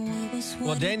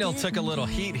Well, Daniel took a little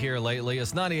heat here lately.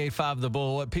 It's 98.5 The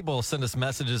Bull. People will send us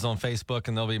messages on Facebook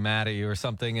and they'll be mad at you or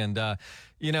something. And,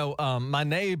 my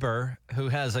neighbor who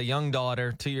has a young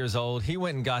daughter, 2 years old, he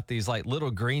went and got these like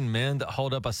little green men that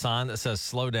hold up a sign that says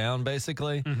slow down,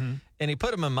 basically. Mm-hmm. And he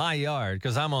put them in my yard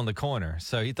because I'm on the corner.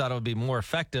 So he thought it would be more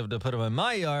effective to put them in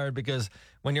my yard because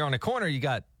when you're on a corner, you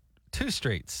got 2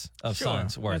 streets of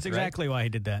signs worth. That's exactly why he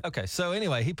did that. Okay, so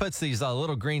anyway, he puts these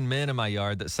little green men in my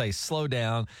yard that say slow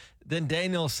down. Then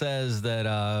Daniel says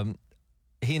that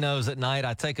he knows at night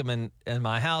I take them in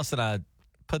my house and I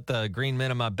put the green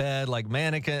men in my bed, like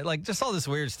mannequin, like just all this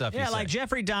weird stuff. Yeah, like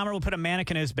Jeffrey Dahmer will put a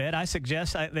mannequin in his bed. I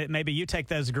suggest that maybe you take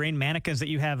those green mannequins that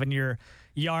you have in your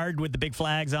yard with the big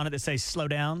flags on it that say slow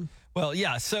down. Well,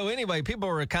 yeah. So anyway, people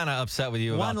were kind of upset with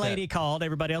you about that. One lady called.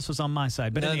 Everybody else was on my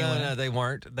side. But No, they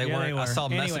weren't. They weren't. I saw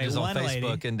messages on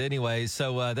Facebook. And anyway,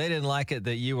 so they didn't like it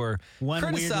that you were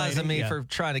criticizing me for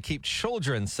trying to keep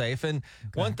children safe. And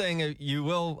one thing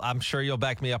I'm sure you'll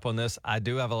back me up on this. I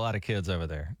do have a lot of kids over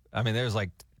there. I mean, there's like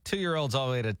 2-year-olds all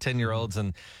the way to 10-year-olds.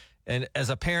 And as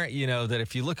a parent, you know that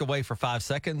if you look away for 5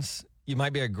 seconds, you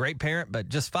might be a great parent, but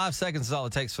just 5 seconds is all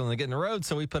it takes for them to get in the road.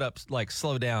 So we put up like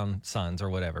slow down signs or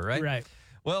whatever, right? Right.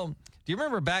 Well, do you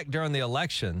remember back during the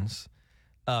elections,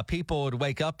 people would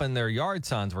wake up and their yard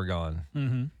signs were gone.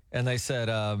 Mm-hmm. And they said,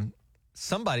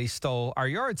 somebody stole our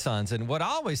yard signs. And what I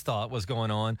always thought was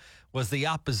going on was the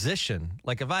opposition.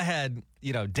 Like if I had,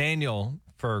 Daniel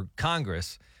for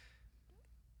Congress,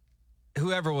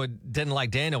 whoever didn't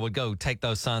like Daniel would go take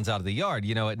those signs out of the yard.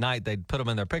 At night they'd put them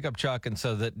in their pickup truck, and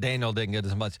so that Daniel didn't get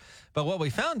as much. But what we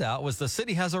found out was the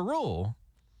city has a rule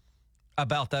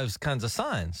about those kinds of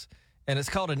signs, and it's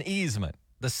called an easement.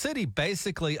 The city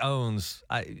basically owns,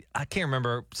 I can't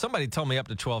remember, somebody told me up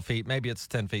to 12 feet, maybe it's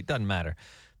 10 feet, doesn't matter.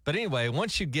 But anyway,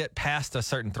 once you get past a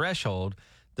certain threshold,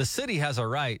 the city has a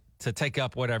right to take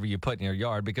up whatever you put in your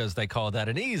yard because they call that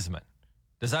an easement.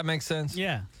 Does that make sense?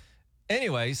 Yeah.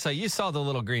 Anyway, so you saw the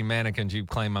little green mannequins you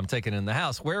claim I'm taking in the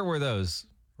house. Where were those?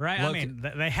 Right. I mean,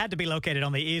 they had to be located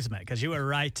on the easement because you were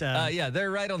right. Yeah, they're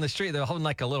right on the street. They're holding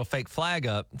like a little fake flag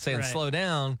up saying slow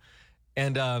down.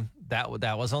 And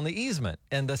that was on the easement.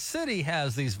 And the city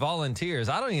has these volunteers.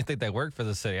 I don't even think they work for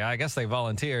the city. I guess they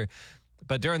volunteer.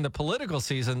 But during the political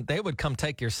season, they would come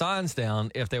take your signs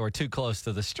down if they were too close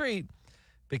to the street.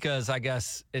 Because I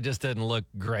guess it just didn't look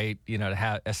great, to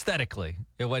have aesthetically.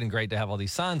 It wasn't great to have all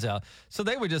these signs out. So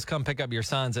they would just come pick up your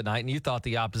signs at night, and you thought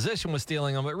the opposition was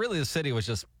stealing them, but really the city was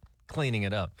just cleaning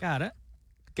it up. Got it.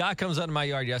 Guy comes out of my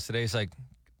yard yesterday. He's like,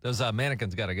 those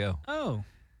mannequins got to go. Oh,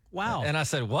 wow. And I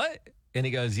said, what? And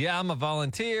he goes, yeah, I'm a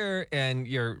volunteer, and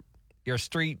your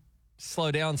street slow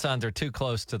down signs are too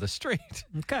close to the street.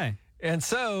 Okay. And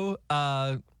so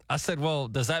I said, well,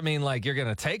 does that mean like you're going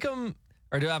to take them?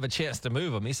 Or do I have a chance to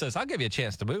move them? He says, I'll give you a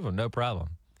chance to move them, no problem.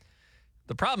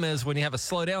 The problem is when you have a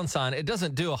slow down sign, it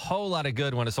doesn't do a whole lot of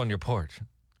good when it's on your porch.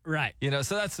 Right.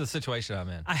 So that's the situation I'm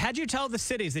in. Had you told the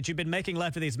cities that you've been making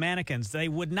love to these mannequins, they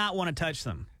would not want to touch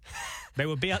them. They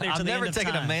would be out there till the end of time. I've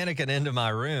never taken a mannequin into my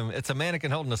room. It's a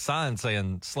mannequin holding a sign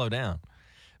saying slow down.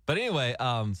 But anyway.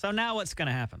 So now what's going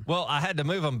to happen? Well, I had to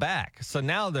move them back. So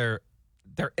now they're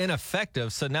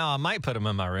ineffective, so now I might put them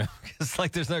in my room. It's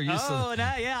like there's no use.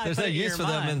 There's no use for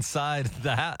them inside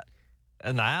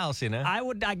in the house.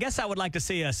 I guess I would like to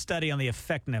see a study on the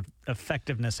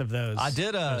effectiveness of those. I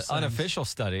did an unofficial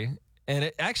study, and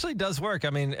it actually does work. I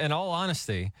mean, in all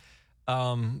honesty,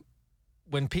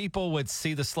 when people would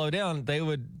see the slowdown, they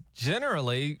would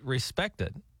generally respect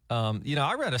it.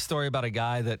 I read a story about a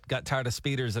guy that got tired of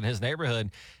speeders in his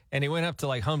neighborhood, and he went up to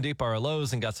like Home Depot or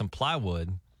Lowe's and got some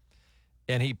plywood.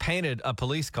 And he painted a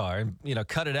police car and,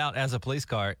 cut it out as a police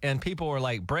car. And people were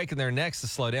like breaking their necks to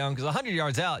slow down because 100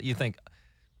 yards out, you think,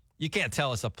 you can't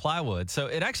tell it's a plywood. So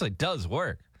it actually does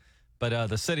work. But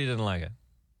the city didn't like it.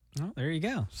 Well, there you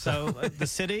go. So the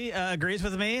city agrees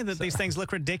with me that these things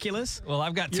look ridiculous. Well,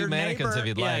 I've got 2 mannequins if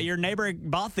you'd like. Yeah, your neighbor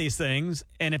bought these things.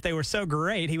 And if they were so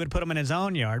great, he would put them in his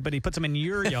own yard. But he puts them in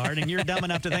your yard. And you're dumb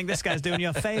enough to think this guy's doing you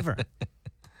a favor.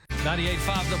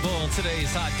 98.5 The Bull,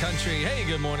 today's Hot Country. Hey,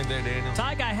 good morning there, Daniel.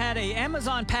 Tyke, I had a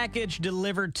Amazon package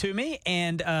delivered to me,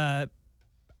 and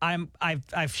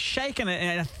I've shaken it,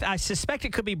 and I suspect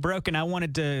it could be broken. I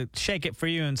wanted to shake it for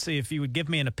you and see if you would give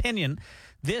me an opinion.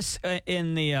 This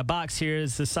in the box here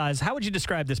is the size. How would you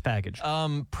describe this package?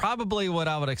 Probably what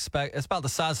I would expect. It's about the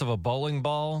size of a bowling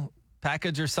ball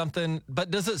package or something, but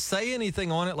does it say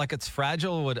anything on it like it's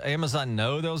fragile? Would Amazon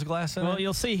know there was glass in it? Well,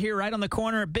 you'll see here right on the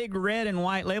corner, a big red and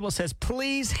white label says,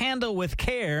 please handle with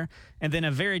care, and then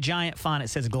a very giant font, it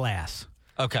says glass.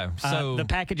 Okay, so the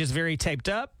package is very taped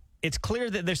up. It's clear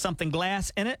that there's something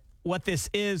glass in it. What this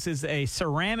is a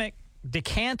ceramic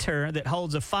decanter that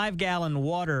holds a 5-gallon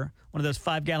water, one of those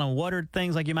 5-gallon water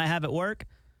things like you might have at work.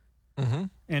 Mm-hmm.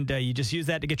 And you just use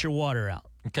that to get your water out.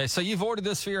 Okay, so you've ordered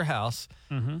this for your house.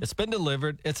 Mm-hmm. It's been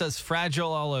delivered. It says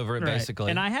fragile all over it, Right. basically.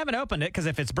 And I haven't opened it because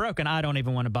if it's broken, I don't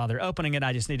even want to bother opening it.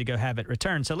 I just need to go have it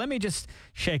returned. So let me just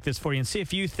shake this for you and see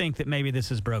if you think that maybe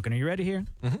this is broken. Are you ready here?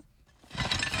 Mm-hmm.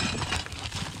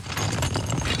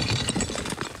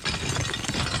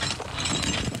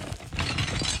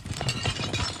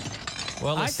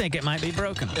 Well, I think it might be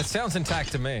broken. it sounds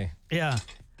intact to me. Yeah.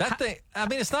 That thing, I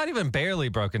mean, it's not even barely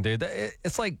broken, dude.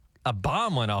 It's like a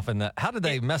bomb went off in that. How did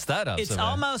they mess that up? It's so bad?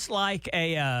 almost like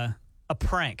a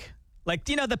prank. Like,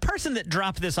 you know, the person that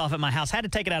dropped this off at my house had to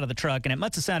take it out of the truck, and it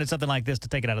must have sounded something like this to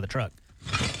take it out of the truck.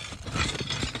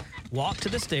 Walk to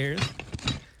the stairs,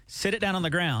 sit it down on the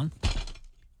ground.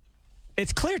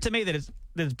 It's clear to me that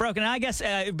it's broken. And I guess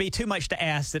it would be too much to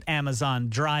ask that Amazon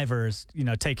drivers, you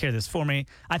know, take care of this for me.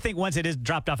 I think once it is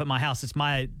dropped off at my house, it's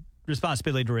my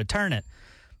responsibility to return it.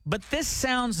 But this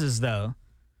sounds as though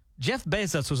Jeff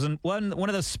Bezos was in one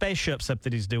of those spaceships up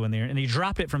that he's doing there, and he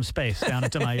dropped it from space down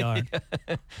into my yard.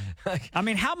 I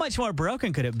mean, how much more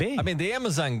broken could it be? I mean, the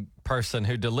Amazon person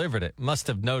who delivered it must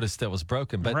have noticed it was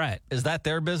broken. But Right. is that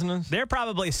their business? They're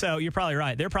probably so, you're probably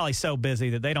right. They're probably so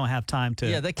busy that they don't have time to.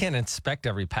 Yeah, they can't inspect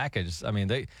every package. I mean,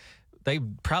 they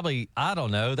probably, I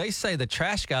don't know. They say the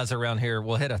trash guys around here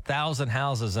will hit 1,000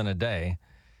 houses in a day.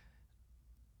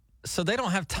 So they don't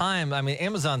have time. I mean,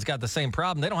 Amazon's got the same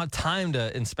problem. They don't have time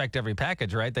to inspect every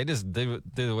package, right? They just do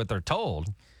what they're told.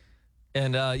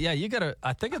 And yeah, you got to,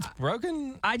 I think it's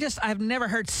broken. I've never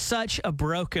heard such a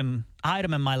broken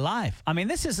item in my life. I mean,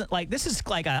 this is like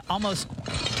a almost,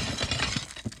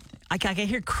 I can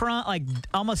hear like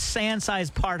almost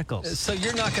sand-sized particles. So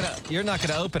you're not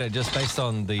gonna open it just based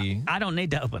on I don't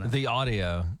need to open it. the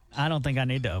audio. I don't think I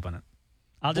need to open it.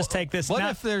 I'll just take this. What Now,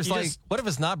 if there's you what if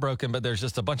it's not broken, but there's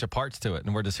just a bunch of parts to it,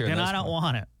 and we're just hearing? Then this I don't one?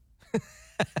 want it.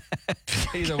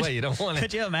 Either way, you don't want it.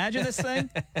 Could you imagine this thing?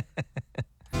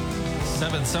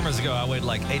 7 summers ago, I weighed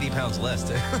like 80 pounds less.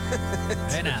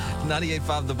 Hey now.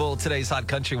 98.5 The Bull, today's Hot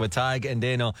Country with Tige and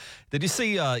Daniel. Did you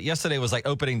see yesterday was like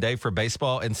opening day for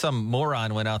baseball, and some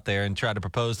moron went out there and tried to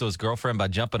propose to his girlfriend by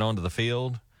jumping onto the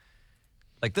field?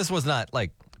 Like, this was not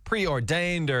like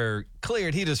preordained or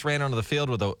cleared. He just ran onto the field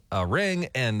with a ring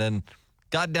and then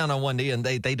got down on one knee, and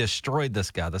they destroyed this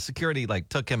guy. The security like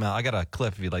took him out. I got a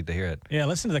clip if you'd like to hear it. Yeah,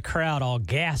 listen to the crowd all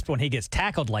gasp when he gets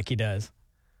tackled like he does.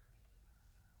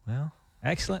 Well,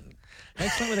 Excellent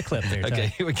with a clip there. okay, Ty.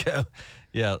 here we go.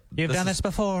 Yeah, You've done this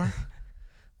before.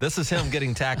 This is him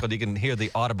getting tackled. You can hear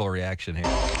the audible reaction here.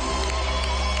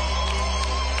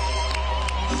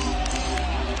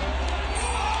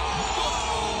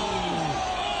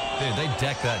 Dude, they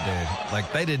decked that dude.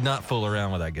 Like, they did not fool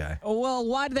around with that guy. Well,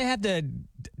 why do they have to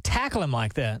tackle him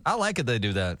like that? I like it they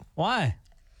do that. Why?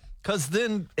 Because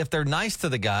then if they're nice to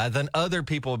the guy, then other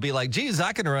people will be like, geez,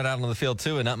 I can run out on the field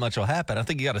too and not much will happen. I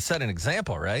think you got to set an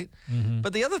example, right? Mm-hmm.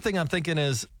 But the other thing I'm thinking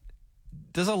is,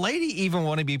 does a lady even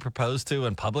want to be proposed to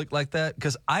in public like that?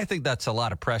 Because I think that's a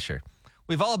lot of pressure.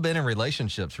 We've all been in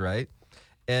relationships, right?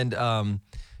 And,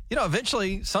 you know,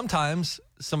 eventually, sometimes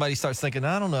somebody starts thinking,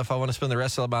 I don't know if I want to spend the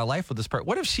rest of my life with this person.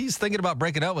 What if she's thinking about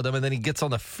breaking up with him and then he gets on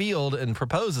the field and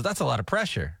proposes? That's a lot of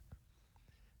pressure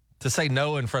to say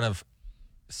no in front of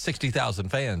 60,000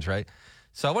 fans, right?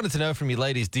 So I wanted to know from you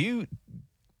ladies,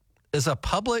 is a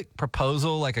public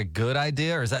proposal like a good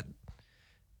idea, or is that,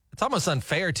 it's almost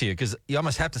unfair to you because you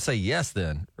almost have to say yes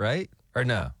then, right? Or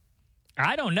no?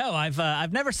 I don't know.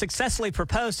 I've never successfully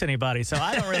proposed to anybody, so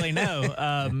I don't really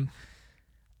know.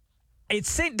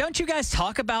 Don't you guys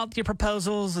talk about your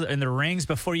proposals and the rings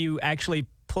before you actually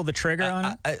pull the trigger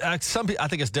on it? I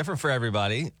think it's different for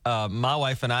everybody. My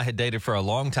wife and I had dated for a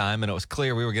long time, and it was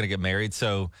clear we were going to get married.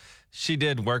 So she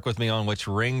did work with me on which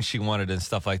ring she wanted and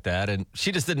stuff like that. And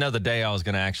she just didn't know the day I was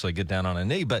going to actually get down on a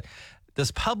knee. But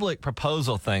this public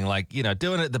proposal thing, like, you know,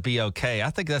 doing it to be okay, I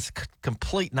think that's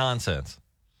complete nonsense.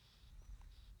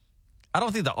 I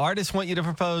don't think the artists want you to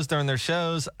propose during their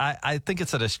shows. I think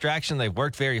it's a distraction. They've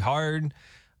worked very hard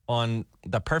on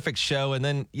the perfect show. And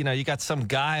then, you know, you got some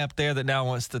guy up there that now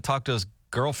wants to talk to his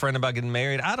girlfriend about getting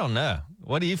married. I don't know.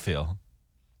 What do you feel?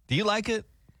 Do you like it?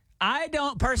 I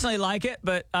don't personally like it,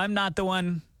 but I'm not the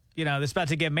one, you know, that's about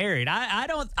to get married. I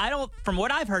don't, from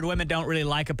what I've heard, women don't really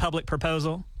like a public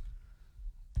proposal.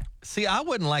 See, I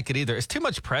wouldn't like it either. It's too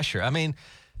much pressure. I mean,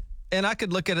 and I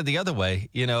could look at it the other way.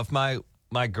 You know, if my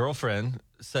girlfriend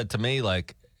said to me,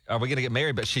 like, are we going to get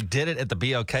married? But she did it at the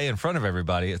BOK in front of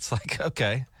everybody. It's like,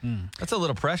 okay, that's a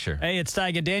little pressure. Hey, it's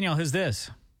Tige and Daniel. Who's this?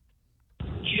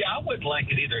 Yeah, I wouldn't like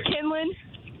it either. Kinlan.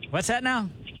 What's that now?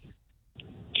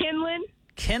 Kinlan.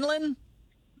 Kinlan?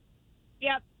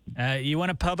 Yep. You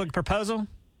want a public proposal?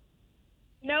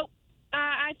 Nope.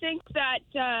 I think that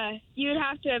you'd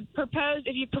have to propose,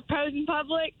 if you propose in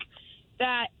public,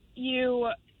 that you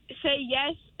say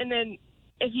yes, and then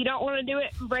if you don't want to do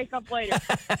it, break up later.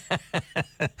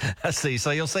 I see.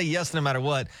 So you'll say yes no matter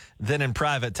what, then in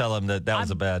private tell them that was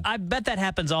a bad. I bet that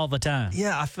happens all the time.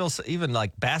 Yeah, I feel so, even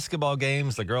like basketball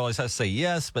games, the girl always has to say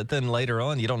yes, but then later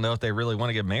on, you don't know if they really want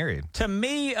to get married. To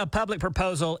me, a public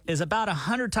proposal is about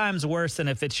 100 times worse than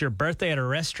if it's your birthday at a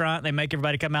restaurant. They make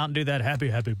everybody come out and do that happy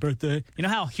birthday. You know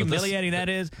how humiliating that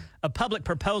is? A public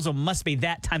proposal must be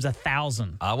that times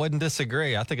 1,000. I wouldn't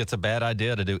disagree. I think it's a bad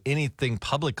idea to do anything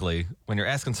publicly when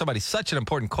you're asking somebody such an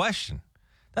important question.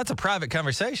 That's a private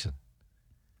conversation.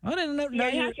 I didn't know.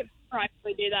 Yeah, I could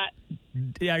probably do that.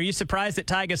 Yeah, are you surprised that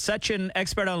Tige is such an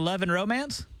expert on love and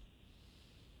romance?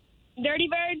 Dirty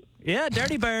Bird? Yeah,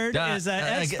 Dirty Bird is an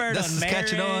expert this on is marriage.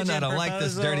 catching on. I don't like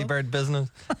this Dirty Bird business.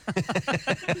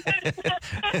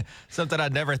 Something I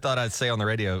never thought I'd say on the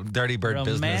radio. Dirty Bird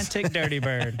business. Romantic Dirty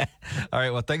Bird. All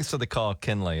right. Well, thanks for the call,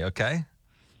 Kinley. Okay.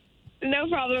 No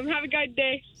problem. Have a good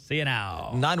day. See you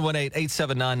now.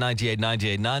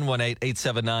 918-879-9898.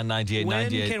 918-879-9898. When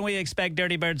can we expect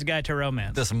Dirty Bird's guy to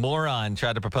romance? This moron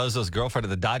tried to propose to his girlfriend at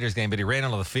the Dodgers game, but he ran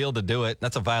onto the field to do it.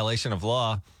 That's a violation of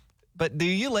law. But do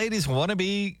you ladies want to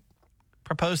be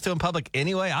proposed to in public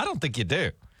anyway? I don't think you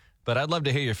do. But I'd love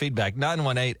to hear your feedback.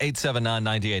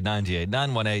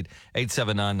 918-879-9898.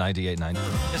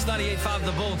 918-879-9898. It's 98.5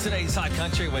 The Bull, today's Hot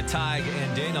Country with Tige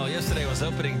and Daniel. Yesterday was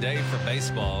opening day for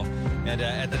baseball. And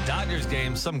at the Dodgers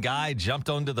game, some guy jumped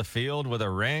onto the field with a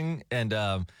ring. And,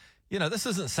 this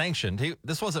isn't sanctioned.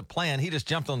 This wasn't planned. He just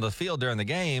jumped onto the field during the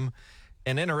game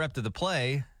and interrupted the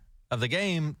play of the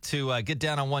game to get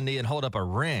down on one knee and hold up a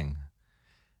ring.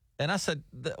 And I said,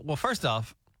 well, first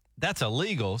off, that's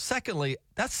illegal. Secondly,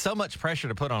 that's so much pressure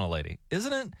to put on a lady,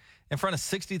 isn't it? In front of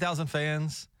 60,000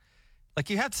 fans. Like,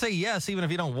 you have to say yes, even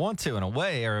if you don't want to, in a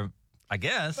way, or I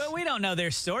guess. But we don't know their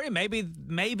story.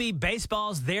 Maybe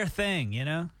baseball's their thing, you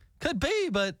know? Could be,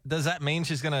 but does that mean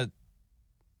she's going to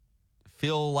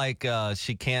feel like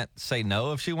she can't say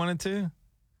no if she wanted to?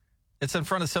 It's in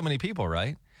front of so many people,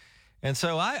 right? And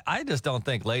so I just don't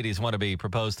think ladies want to be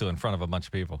proposed to in front of a bunch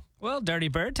of people. Well, Dirty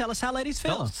Bird, tell us how ladies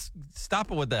feel. Don't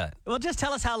stop it with that. Well, just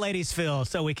tell us how ladies feel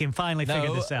so we can finally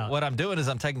figure this out. What I'm doing is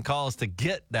I'm taking calls to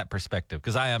get that perspective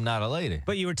because I am not a lady.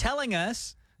 But you were telling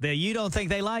us that you don't think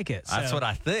they like it. So. That's what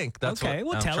I think. That's okay,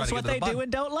 well, tell us what they do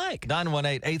and don't like.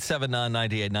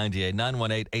 918-879-9898.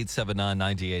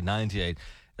 918-879-9898.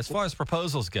 As far as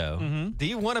proposals go, do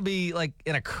you want to be like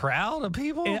in a crowd of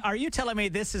people? Are you telling me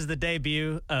this is the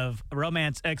debut of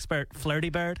romance expert Flirty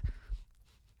Bird?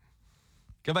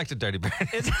 Go back to Dirty Bird.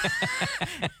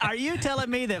 Are you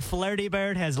telling me that Flirty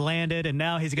Bird has landed and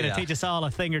now he's going to teach us all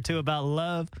a thing or two about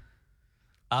love?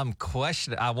 I'm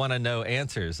questioning. I want to know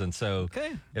answers. And so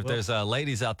if there's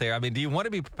ladies out there, I mean, do you want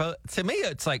to be proposed? To me,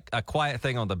 it's like a quiet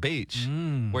thing on the beach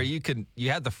where you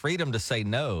have the freedom to say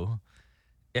no.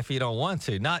 If you don't want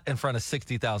to, not in front of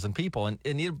 60,000 people. And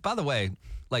you, by the way,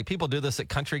 like people do this at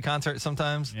country concerts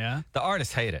sometimes. Yeah. The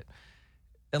artists hate it.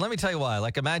 And let me tell you why.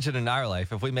 Like imagine in our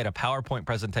life, if we made a PowerPoint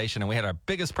presentation and we had our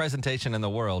biggest presentation in the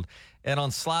world, and on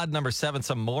slide number 7,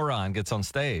 some moron gets on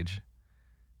stage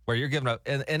where you're giving up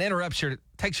and interrupts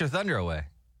takes your thunder away.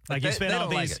 Like you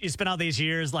spent all these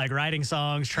years like writing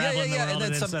songs, traveling the world, and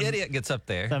then some idiot gets up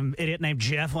there. Some idiot named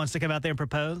Jeff wants to come out there and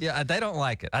propose. Yeah, they don't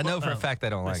like it. I know for a fact they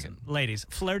don't like it. Ladies,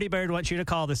 Flirty Bird wants you to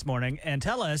call this morning and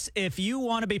tell us if you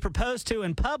want to be proposed to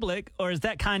in public, or is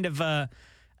that kind of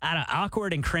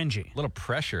awkward and cringy? A little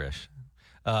pressure-ish.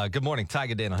 Good morning, Tige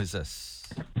and Daniel. Who's this?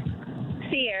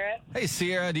 Sierra. Hey,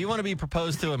 Sierra. Do you want to be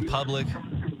proposed to in public?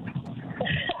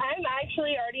 I'm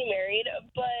actually already married,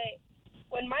 but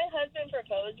when my husband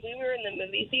proposed, we were in the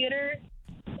movie theater,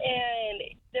 and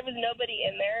there was nobody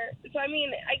in there. So, I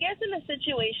mean, I guess in a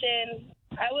situation,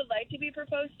 I would like to be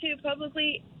proposed to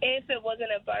publicly if it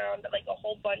wasn't around, like, a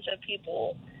whole bunch of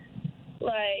people.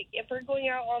 Like, if we're going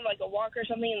out on, like, a walk or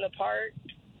something in the park,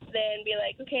 then be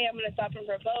like, okay, I'm going to stop and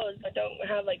propose, but don't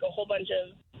have, like, a whole bunch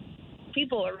of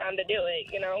people around to do it,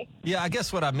 you know? Yeah, I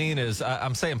guess what I mean is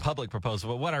I'm saying public proposal,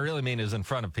 but what I really mean is in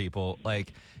front of people.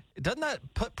 Like, doesn't that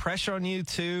put pressure on you,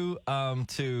 too,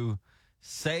 to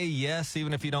say yes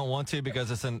even if you don't want to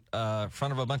because it's in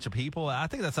front of a bunch of people? I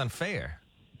think that's unfair.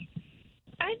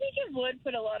 I think it would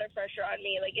put a lot of pressure on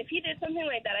me. Like, if he did something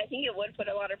like that, I think it would put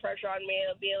a lot of pressure on me.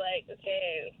 It'll be like,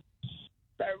 okay,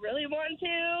 do I really want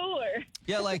to? Or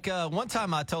yeah, like one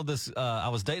time I told this, I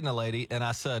was dating a lady, and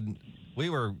I said we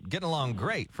were getting along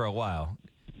great for a while.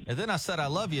 And then I said, I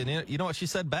love you. And you know what she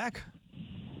said back?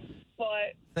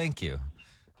 spot. Thank you.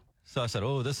 So I said,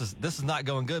 oh, this is not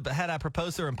going good. But had I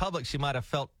proposed to her in public, she might have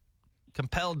felt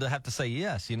compelled to have to say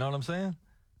yes. You know what I'm saying?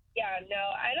 Yeah, no,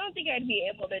 I don't think I'd be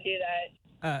able to do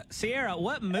that. Sierra,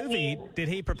 what movie did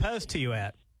he propose to you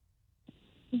at?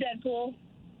 Deadpool.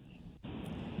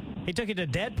 He took you to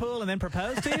Deadpool and then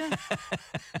proposed to you?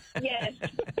 Yes.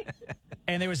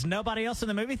 And there was nobody else in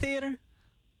the movie theater?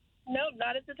 Nope,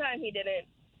 not at the time he didn't.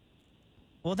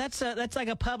 Well, that's like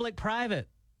a public-private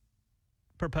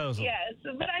proposal. Yes,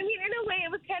 but I mean, in a way,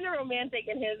 it was kind of romantic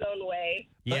in his own way.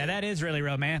 Yeah, that is really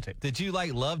romantic. Did you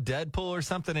love Deadpool or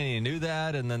something and you knew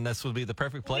that and then this would be the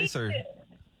perfect place? Or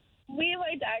we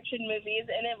liked action movies,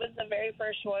 and it was the very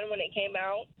first one when it came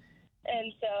out.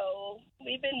 And so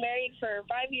we've been married for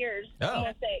 5 years,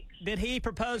 almost 6. Did he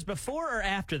propose before or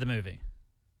after the movie?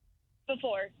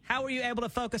 Before. How were you able to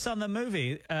focus on the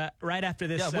movie right after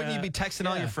this? Yeah, wouldn't you be texting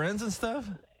all your friends and stuff?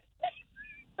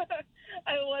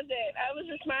 I wasn't. I was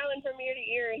just smiling from ear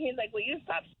to ear, and he's like, will you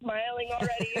stop smiling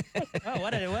already? Oh,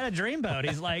 what a dreamboat.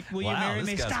 He's like, will you Wow, marry this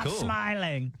me? guy's Stop cool.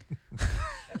 smiling.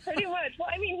 Pretty much. Well,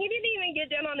 I mean, he didn't even get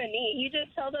down on a knee. He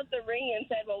just held up the ring and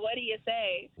said, well, what do you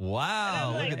say?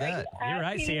 Wow, look at that. You're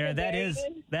right, Sierra.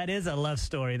 That is a love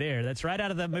story there. That's right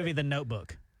out of the movie The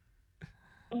Notebook.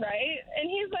 Right? And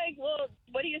he's like, well,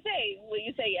 what do you say? Will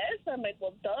you say yes? I'm like,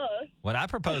 well, duh. When I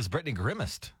proposed, Brittany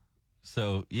grimaced.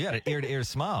 So you had an ear-to-ear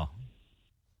smile.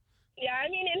 Yeah, I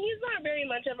mean, and he's not very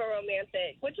much of a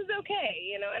romantic, which is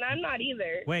okay, and I'm not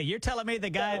either. Wait, you're telling me the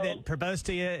guy that proposed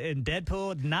to you in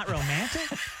Deadpool not romantic?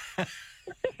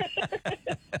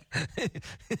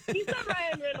 He's not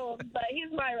Ryan Reynolds, but he's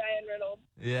my Ryan Reynolds.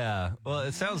 Yeah. Well,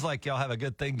 it sounds like y'all have a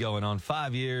good thing going on.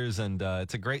 5 years, and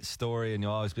it's a great story, and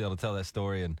you'll always be able to tell that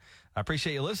story. And I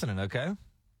appreciate you listening, okay?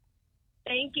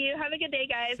 Thank you. Have a good day,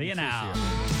 guys. See you now.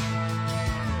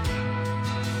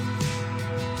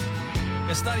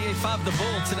 It's 98.5 The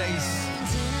Bull, today's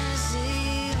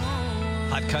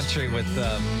Hot Country with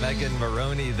Megan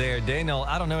Moroney there. Daniel,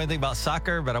 I don't know anything about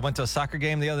soccer, but I went to a soccer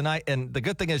game the other night, and the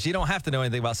good thing is you don't have to know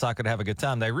anything about soccer to have a good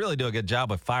time. They really do a good job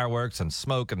with fireworks and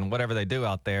smoke and whatever they do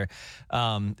out there.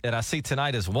 And I see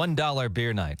tonight is $1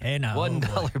 beer night. Hey, no.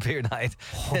 $1 beer night.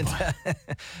 Oh, And,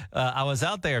 I was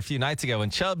out there a few nights ago,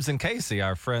 and Chubbs and Casey,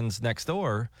 our friends next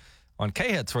door on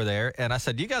K-Hits, were there, and I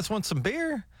said, you guys want some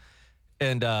beer?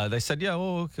 And they said, yeah,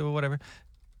 well, okay, whatever.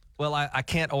 Well, I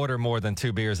can't order more than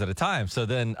 2 beers at a time. So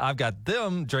then I've got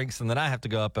them drinks, and then I have to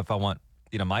go up if I want,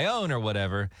 my own or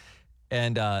whatever.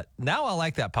 And now I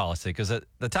like that policy because at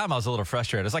the time I was a little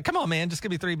frustrated. It's like, come on, man, just give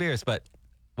me 3 beers. But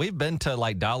we've been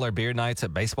to dollar beer nights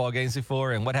at baseball games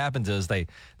before, and what happens is they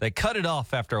cut it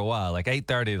off after a while. Like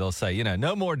 8:30, they'll say,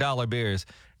 no more dollar beers.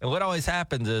 And what always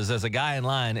happens is there's a guy in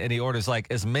line, and he orders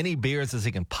as many beers as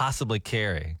he can possibly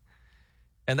carry.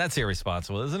 And that's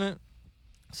irresponsible, isn't it?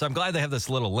 So I'm glad they have this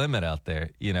little limit out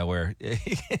there, where you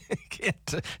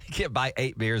can't buy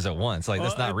 8 beers at once.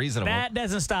 That's not reasonable. That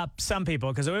doesn't stop some people,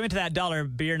 because we went to that dollar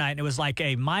beer night, and it was like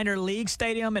a minor league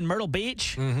stadium in Myrtle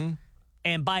Beach. Mm-hmm.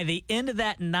 And by the end of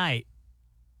that night,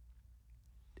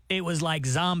 it was like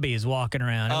zombies walking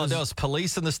around. There was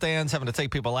police in the stands having to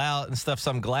take people out and stuff.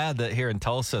 So I'm glad that here in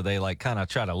Tulsa, they kind of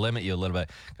try to limit you a little bit.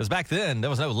 Because back then, there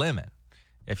was no limit.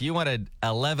 If you wanted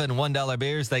 11 $1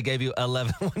 beers, they gave you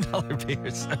 11 $1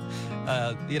 beers.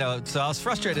 So I was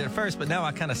frustrated at first, but now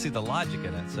I kind of see the logic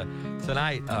in it. So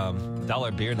tonight,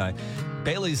 dollar beer night.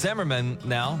 Bailey Zimmerman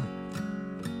now.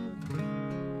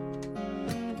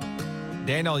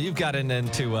 Daniel, you've gotten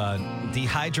into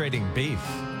dehydrating beef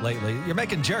lately. You're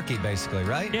making jerky, basically,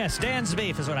 right? Yes, Dan's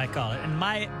beef is what I call it. And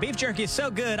my beef jerky is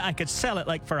so good, I could sell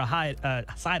it for a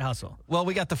side hustle. Well,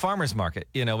 we got the farmer's market.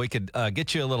 We could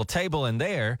get you a little table in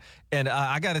there. And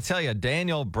I got to tell you,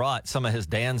 Daniel brought some of his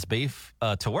Dan's beef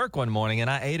to work one morning, and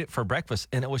I ate it for breakfast,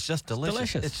 and it was just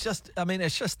delicious. It's just,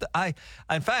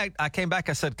 in fact, I came back,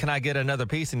 I said, can I get another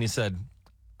piece? And you said,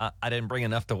 I didn't bring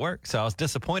enough to work, so I was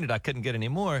disappointed I couldn't get any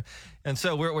more. And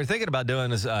so what we're thinking about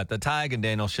doing is the Tige and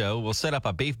Daniel show. We'll set up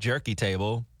a beef jerky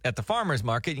table at the farmer's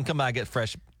market. You can come by and get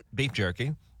fresh beef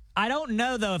jerky. I don't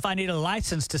know, though, if I need a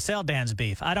license to sell Dan's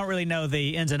beef. I don't really know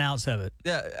the ins and outs of it.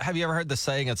 Yeah. Have you ever heard the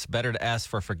saying, it's better to ask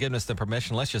for forgiveness than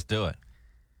permission? Let's just do it.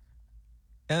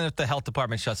 And if the health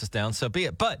department shuts us down, so be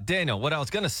it. But, Daniel, what I was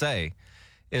going to say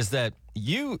is that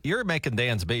you're making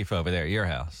Dan's beef over there at your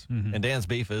house, and Dan's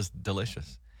beef is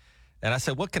delicious. And I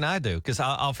said, what can I do? Because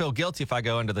I'll feel guilty if I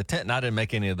go into the tent and I didn't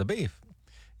make any of the beef.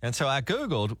 And so I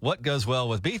Googled what goes well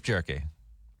with beef jerky.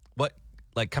 What,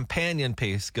 companion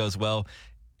piece goes well.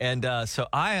 And so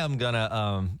I am going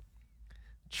to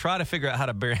try to figure out how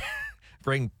to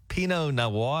bring Pinot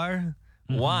Noir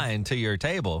wine to your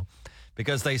table.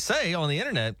 Because they say on the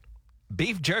internet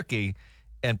beef jerky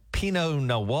and Pinot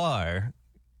Noir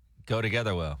go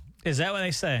together well. Is that what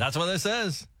they say? That's what it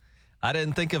says. I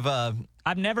didn't think of...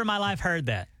 I've never in my life heard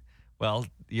that. Well,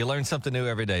 you learn something new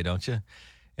every day, don't you?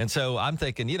 And so I'm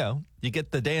thinking, you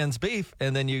get the Dan's beef,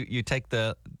 and then you take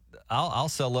the... I'll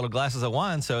sell little glasses of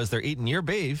wine, so as they're eating your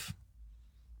beef,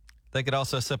 they could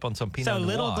also sip on some Pinot Noir. So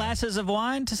little glasses of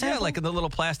wine to sample? Yeah, like in the little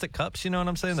plastic cups, you know what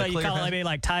I'm saying? So you call it maybe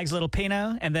like Tige's Little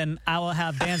Pinot, and then I will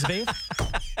have Dan's beef?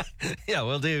 Yeah,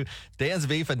 we'll do Dan's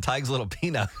beef and Tige's Little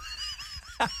Pinot.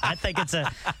 I think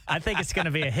it's going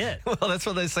to be a hit. Well, that's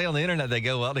what they say on the internet. They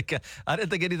go well. I didn't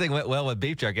think anything went well with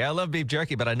beef jerky. I love beef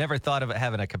jerky, but I never thought of it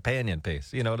having a companion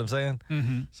piece. You know what I'm saying?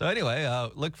 Mm-hmm. So anyway,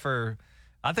 look for...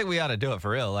 I think we ought to do it for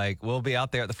real. Like, we'll be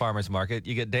out there at the farmer's market.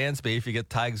 You get Dan's beef, you get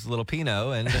Tige's Little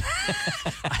Pinot, and...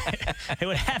 It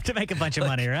would have to make a bunch of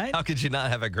money, right? How could you not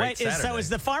have a great Saturday? So is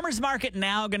the farmer's market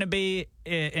now going to be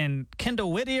in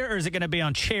Kendall Whittier, or is it going to be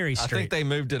on Cherry Street? I think they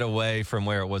moved it away from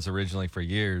where it was originally for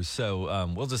years.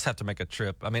 So we'll just have to make a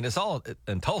trip. I mean, it's all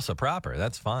in Tulsa proper.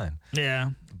 That's fine.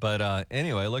 Yeah. But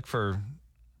anyway, look for...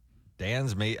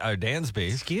 Dan's beef.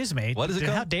 Excuse me. What is it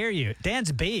called? How dare you?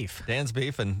 Dan's beef. Dan's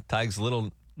beef and Tige's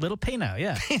Little Pinot,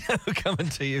 yeah. coming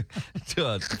to you to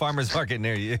a farmer's market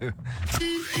near you.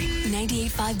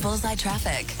 98.5 Bullseye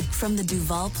Traffic from the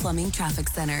Duval Plumbing Traffic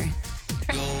Center.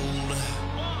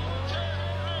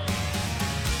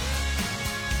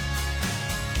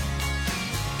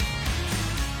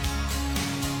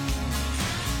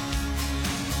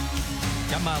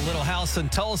 Got my little house in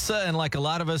Tulsa, and like a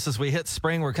lot of us, as we hit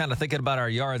spring, we're kind of thinking about our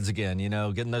yards again,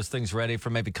 getting those things ready for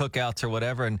maybe cookouts or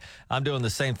whatever, and I'm doing the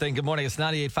same thing. Good morning, it's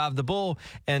 98.5 The Bull,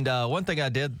 and one thing I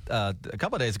did a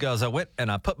couple of days ago is I went and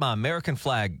I put my American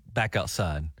flag back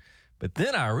outside, but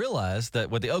then I realized that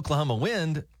with the Oklahoma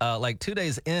wind, like 2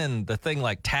 days in, the thing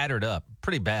like tattered up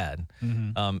pretty bad.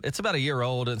 Mm-hmm. It's about a year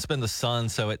old, and it's been the sun,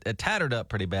 so it tattered up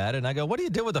pretty bad, and I go, what do you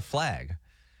do with a flag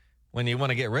when you want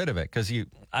to get rid of it? Because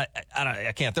I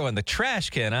can't throw it in the trash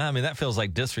can. I mean, that feels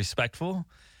like disrespectful.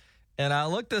 And I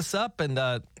looked this up, and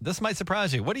this might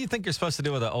surprise you. What do you think you're supposed to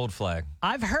do with an old flag?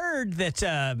 I've heard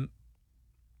that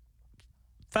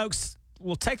folks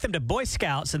will take them to Boy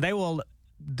Scouts, and they will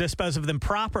dispose of them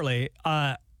properly.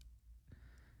 If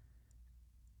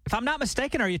I'm not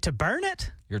mistaken, are you to burn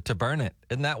it? You're to burn it.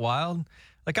 Isn't that wild?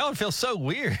 Like, I would feel so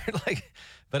weird.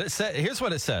 But here's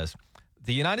what it says.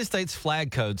 The United States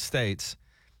Flag Code states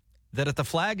that if the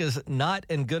flag is not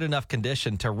in good enough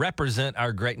condition to represent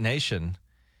our great nation,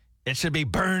 it should be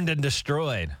burned and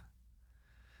destroyed.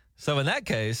 So in that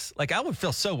case, like, I would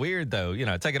feel so weird, though,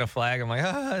 taking a flag, I'm like,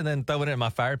 and then throwing it in my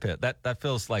fire pit. That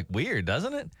feels like weird,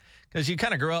 doesn't it? Because you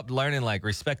kind of grew up learning, like,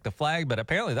 respect the flag, but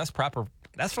apparently that's proper.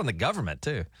 That's from the government,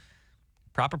 too.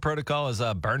 Proper protocol is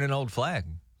burn an old flag.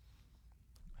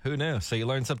 Who knew? So you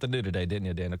learned something new today, didn't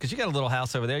you, Daniel? Because you got a little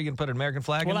house over there. You can put an American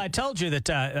flag in? Well, I told you that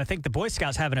I think the Boy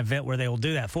Scouts have an event where they will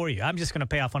do that for you. I'm just going to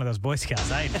pay off one of those Boy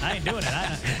Scouts. I ain't doing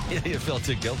it. You feel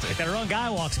too guilty. The wrong guy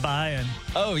walks by and...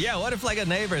 Oh, yeah. What if, like, a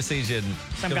neighbor sees you and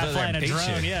some guy flying a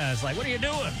drone? Yeah, it's like, what are you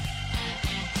doing?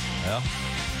 Well,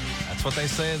 that's what they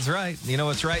say is right. You know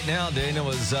what's right now, Daniel,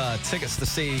 is tickets to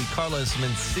see Carlos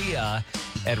Mencia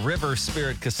at River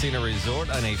Spirit Casino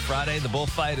Resort on a Friday. The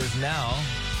bullfight is now...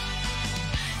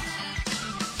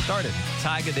 started.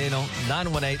 Tige and Daniel,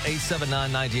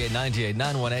 918-879-9898,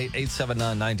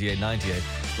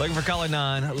 918-879-9898. Looking for caller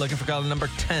 9, looking for caller number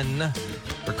 10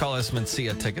 for Carlos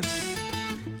Mencia tickets.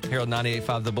 Here on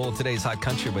 98.5 The Bull, today's Hot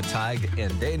Country with Tige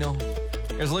and Daniel.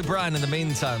 Here's Luke Bryan in the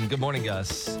meantime. Good morning,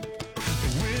 guys.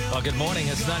 Well, good morning.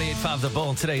 It's 98.5 The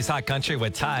Bull, today's Hot Country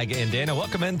with Tige and Daniel.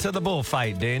 Welcome into the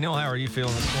bullfight, Daniel. How are you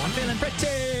feeling this morning? I'm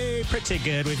feeling pretty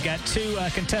good. We've got two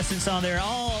contestants on there.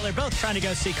 They're both trying to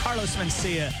go see Carlos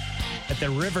Mencia at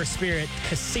the River Spirit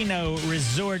Casino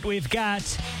Resort. We've got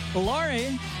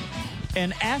Lori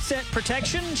in asset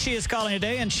protection. She is calling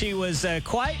today, and she was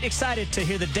quite excited to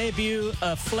hear the debut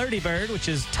of Flirty Bird, which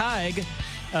is Tige,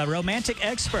 a romantic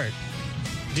expert.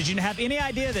 Did you have any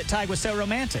idea that Tige was so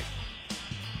romantic?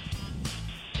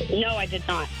 No, I did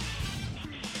not.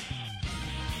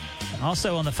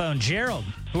 Also on the phone, Gerald,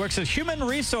 who works with Human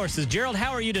Resources. Gerald,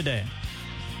 how are you today?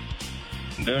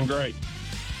 Doing great.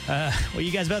 Well,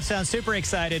 you guys both sound super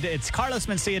excited. It's Carlos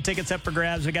Mencia tickets up for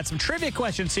grabs. We got some trivia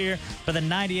questions here for the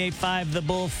 98.5 The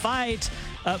Bull fight.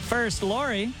 Up first,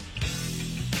 Lori.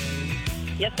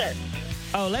 Yes, sir.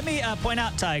 Oh, let me point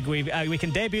out, Tige, we can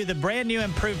debut the brand new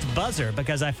improved buzzer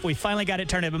because we finally got it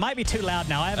turned up. It might be too loud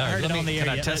now. I haven't heard it on the air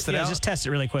yet. Can I test it out? Just test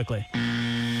it really quickly.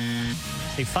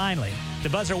 See, finally. The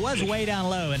buzzer was way down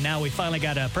low, and now we finally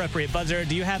got an appropriate buzzer.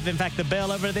 Do you have, in fact, the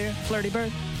bell over there, Flirty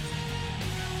Bird?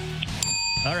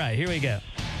 All right, here we go.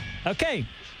 Okay.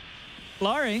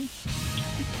 Laurie,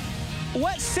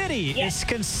 what city is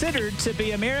considered to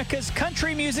be America's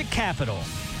country music capital?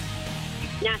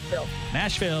 Nashville.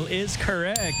 Nashville is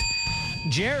correct.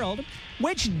 Gerald,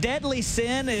 which deadly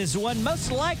sin is one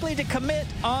most likely to commit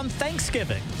on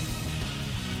Thanksgiving?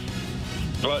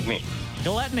 Gluttony.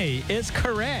 Gluttony is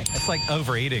correct. It's like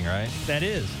overeating, right? That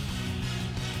is.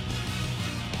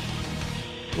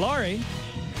 Laurie,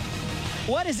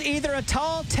 what is either a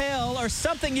tall tale or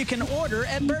something you can order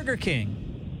at Burger King?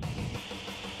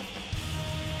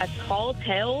 A tall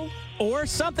tale? Or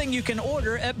something you can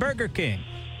order at Burger King?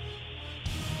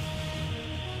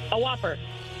 A Whopper.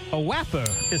 A Whopper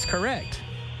is correct.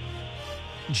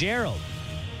 Gerald,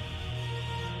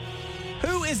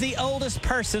 who is the oldest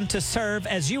person to serve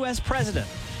as U.S. president?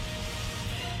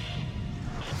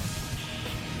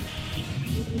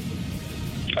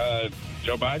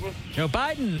 Joe Biden. Joe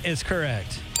Biden is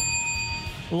correct.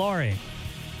 Laurie,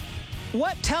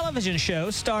 what television show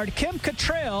starred Kim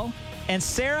Cattrall and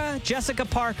Sarah Jessica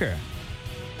Parker?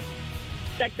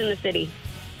 Sex in the City.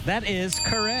 That is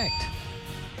correct.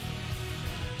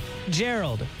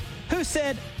 Gerald, who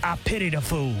said, "I pity the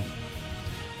fool"?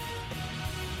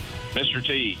 Mr.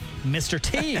 T. Mr.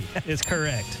 T is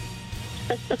correct.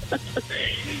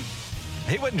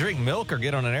 He wouldn't drink milk or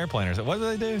get on an airplane or something. What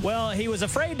do they do? Well, he was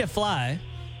afraid to fly.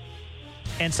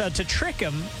 And so to trick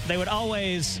him, they would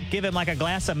always give him like a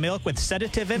glass of milk with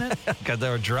sedative in it. Because they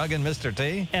were drugging Mr.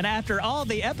 T? And after all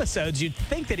the episodes, you'd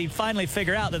think that he'd finally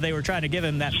figure out that they were trying to give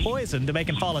him that poison to make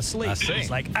him fall asleep. I see.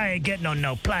 He's like, "I ain't getting on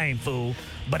no plane, fool,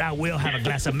 but I will have a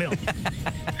glass of milk."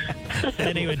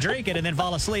 And he would drink it and then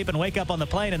fall asleep and wake up on the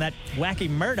plane, and that wacky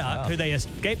Murdoch, who they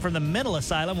escaped from the mental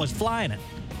asylum, was flying it.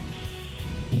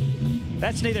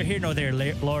 That's neither here nor there,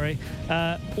 Laurie.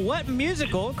 What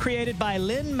musical created by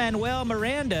Lin-Manuel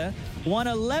Miranda won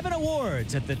 11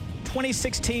 awards at the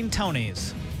 2016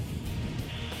 Tonys?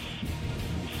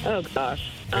 Oh, gosh.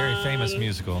 Very famous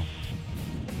musical.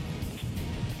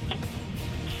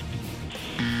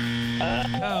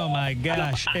 Oh, my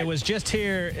gosh. It was just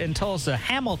here in Tulsa.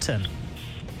 Hamilton.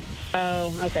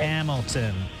 Oh, okay.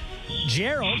 Hamilton.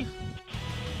 Gerald,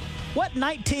 what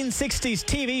 1960s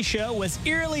TV show was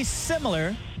eerily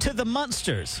similar to The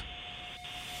Munsters?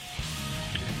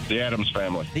 The Addams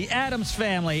Family. The Addams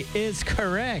Family is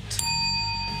correct.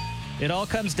 It all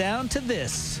comes down to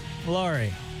this.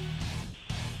 Laurie,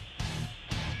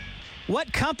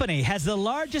 what company has the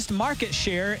largest market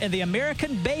share in the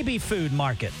American baby food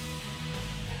market?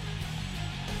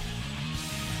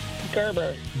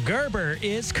 Gerber. Gerber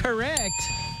is correct.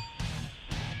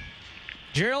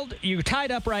 Gerald, you're tied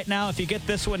up right now. If you get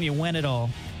this one, you win it all.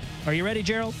 Are you ready,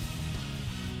 Gerald?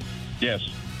 Yes.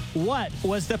 What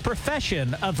was the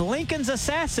profession of Lincoln's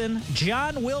assassin,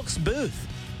 John Wilkes Booth?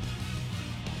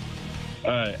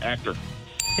 Actor.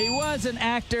 He was an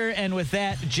actor, and with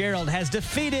that, Gerald has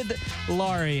defeated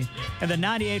Laurie in the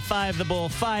 98.5 The Bull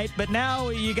fight. But now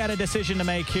you got a decision to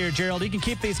make here, Gerald. You can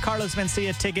keep these Carlos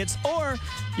Mencia tickets, or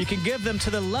you can give them to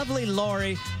the lovely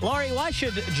Laurie. Laurie, why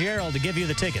should Gerald give you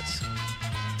the tickets?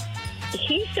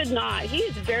 He should not. He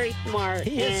is very smart.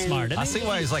 He is smart. I see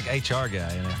why he's like HR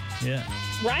guy, you know. Yeah.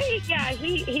 Right? Yeah,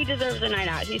 he deserves a night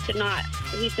out. He should not.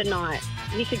 He should not.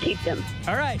 He should keep them.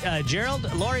 All right,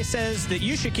 Gerald, Laurie says that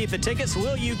you should keep the tickets.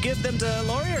 Will you give them to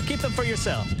Laurie or keep them for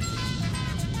yourself?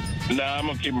 No, I'm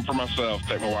going to keep them for myself.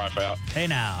 Take my wife out. Hey,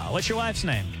 now, what's your wife's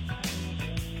name?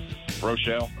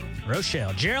 Rochelle.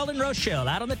 Rochelle. Gerald and Rochelle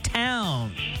out on the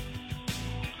town.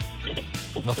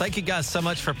 Well, thank you guys so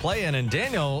much for playing. And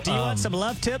Daniel, Do you want some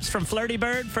love tips from Flirty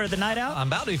Bird for the night out? I'm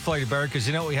about to be Flirty Bird because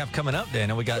you know what we have coming up,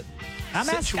 Daniel. We got I've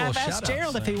asked shout-outs,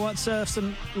 Gerald if he wants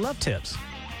some love tips.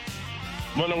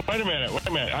 Well, no, wait a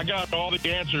minute. I got all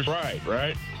the answers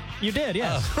right? You did,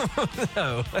 yes.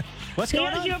 No. What's He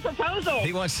going owes on? you a proposal.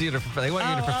 They want you to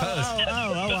propose.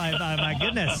 My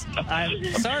goodness.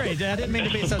 I'm sorry. I didn't mean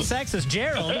to be so sexist.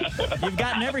 Gerald, you've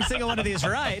gotten every single one of these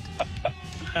right.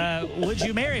 Would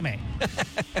you marry me?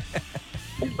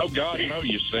 Oh, God, no,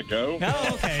 you sicko.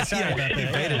 Oh, okay. Sorry about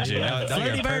that. baited you. Now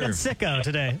Flirty Bird and Sicko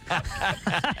today.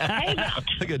 Hey,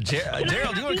 Look at Gerald.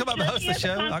 Gerald, do you want to come up and host the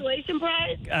show? Consolation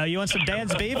prize? You want some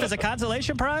Dan's beef as a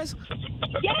consolation prize?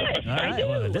 Yes, All I right. do.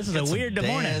 Well, this is a weird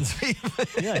morning. Dan's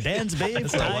beef. Yeah, Dan's beef,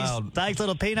 That's so wild. Tig's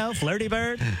little Pinot, Flirty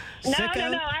Bird, No,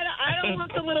 Sicko. I don't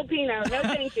want the little Pinot. No,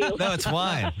 thank you. No, it's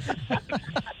wine.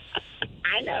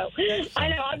 I know.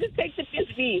 I'll just take the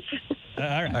fifth beef. All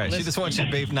right. All right, she just wants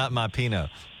your beef, not my Pinot.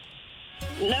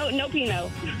 No Pinot. All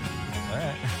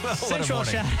right. Well, what a Sexual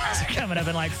morning. shout-outs are coming up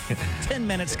in like 10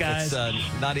 minutes, guys.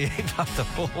 It's 98 off the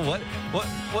full. What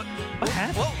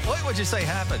happened? What would you say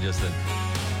happened just then?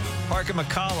 Parker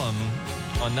McCollum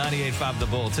on 98.5 The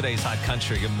Bull. Today's Hot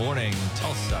Country. Good morning,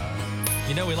 Tulsa.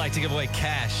 You know we like to give away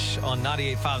cash on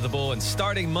 98.5 The Bull. And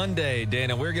starting Monday,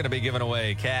 Dana, we're going to be giving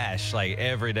away cash like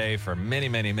every day for many,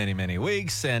 many, many, many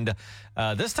weeks. And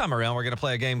this time around, we're going to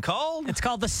play a game called... It's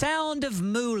called The Sound of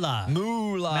Moolah.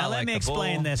 Moolah. Now, let me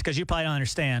explain this because you probably don't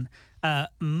understand.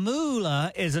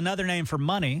 Moolah is another name for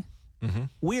money. Mm-hmm.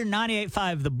 We're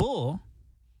 98.5 The Bull.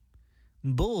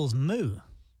 Bull's moo.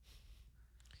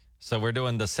 So we're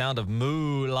doing the sound of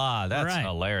moolah. That's right.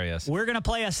 Hilarious. We're going to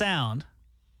play a sound.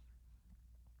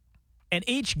 And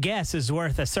each guess is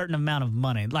worth a certain amount of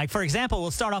money. Like, for example,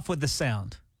 we'll start off with the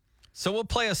sound. So we'll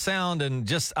play a sound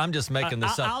and I'm just making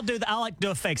this up. I'll do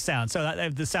a fake sound. So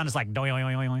the sound is like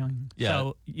doing. Yeah.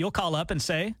 So you'll call up and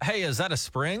say, "Hey, is that a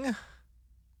spring?"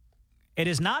 It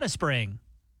is not a spring.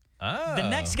 Oh. The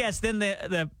next guess, then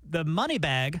the money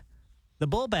bag, the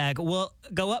bull bag, will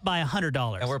go up by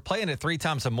 $100. And we're playing it 3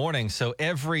 times a morning, so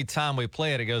every time we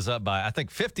play it, it goes up by, I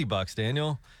think, $50,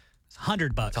 Daniel. It's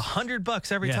 $100. It's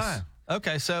 $100 every time.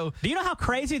 Okay, so... Do you know how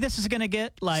crazy this is going to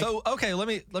get? Like, so, okay, let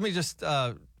me just,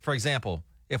 for example,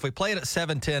 if we play it at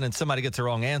 7:10 and somebody gets the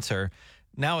wrong answer,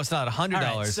 now it's not $100.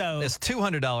 Right, so it's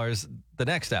 $200 the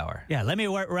next hour. Yeah, let me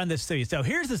run this through you. So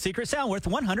here's the secret sound worth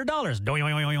 $100.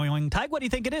 Doing. Tyke, what do you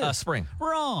think it is? Spring.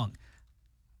 Wrong.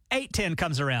 8:10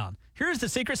 comes around. Here's the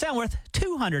secret sound worth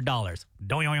 $200.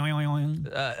 Doing.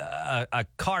 A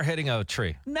car hitting a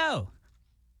tree. No.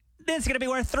 Then it's going to be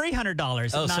worth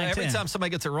 $300. Oh, so every time somebody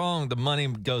gets it wrong, the money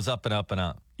goes up and up and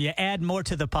up. You add more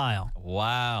to the pile.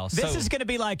 Wow. This is going to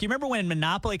be like, you remember when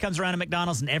Monopoly comes around at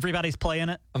McDonald's and everybody's playing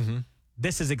it? Mm-hmm.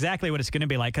 This is exactly what it's going to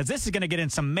be like, because this is going to get in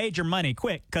some major money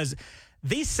quick, because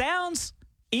these sounds,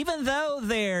 even though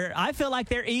I feel like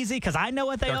they're easy because I know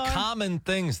what they are. They're common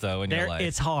things, though, in your life.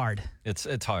 It's hard.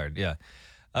 It's hard, yeah.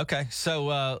 Okay,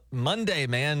 so Monday,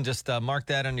 man, just mark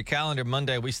that on your calendar.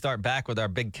 Monday, we start back with our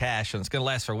big cash, and it's going to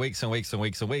last for weeks and weeks and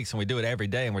weeks and weeks, and we do it every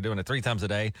day, and we're doing it 3 times a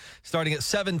day, starting at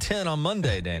 7:10 on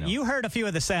Monday, Dana. You heard a few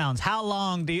of the sounds. How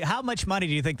much money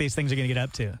do you think these things are going to get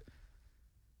up to?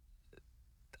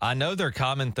 I know they're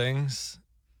common things,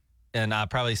 and I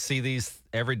probably see these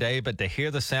every day, but to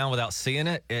hear the sound without seeing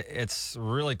it, it's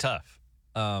really tough.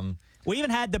 We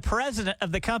even had the president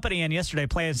of the company in yesterday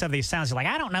playing some of these sounds. He's like,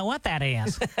 I don't know what that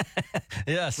is.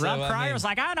 Yeah, so, Rob Pryor was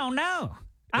like, I don't know.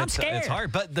 I'm scared. It's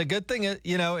hard, but the good thing is,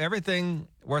 everything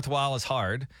worthwhile is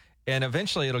hard, and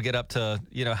eventually it'll get up to,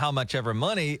 how much ever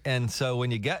money, and so when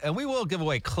you get, and we will give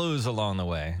away clues along the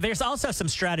way. There's also some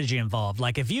strategy involved.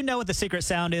 Like, if you know what the secret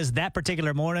sound is that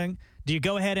particular morning, do you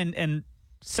go ahead and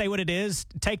say what it is,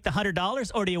 take the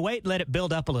 $100, or do you wait and let it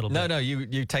build up a little bit? No,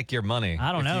 you take your money.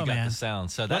 I don't know, you got man. The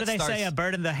sound. So what do they say? A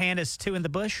bird in the hand is 2 in the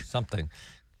bush? Something.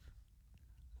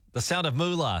 The sound of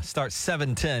moolah starts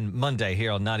 7:10 Monday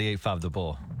here on 98.5 The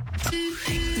Bull.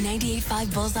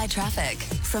 98.5 Bullseye Traffic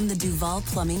from the Duval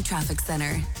Plumbing Traffic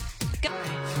Center.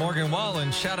 Morgan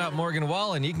Wallen. Shout out Morgan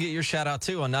Wallen. You can get your shout out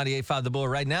too on 98.5 The Bull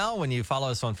right now when you follow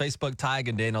us on Facebook, Tige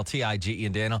and Daniel, Tige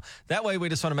and Daniel. That way we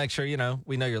just want to make sure,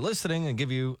 we know you're listening and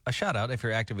give you a shout out if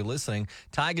you're actively listening.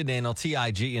 Tige and Daniel,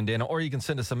 Tige and Daniel. Or you can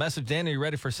send us a message. Daniel, you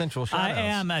ready for Central shout outs? I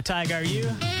am, Tige. Are you?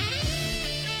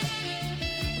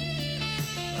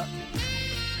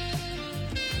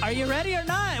 Are you ready or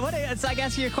not? It's like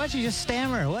asking your question. You just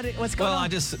stammer. What's going on?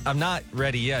 Well, I'm not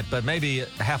ready yet, but maybe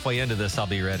halfway into this, I'll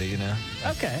be ready,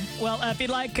 Okay. Well, if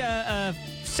you'd like a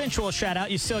sensual shout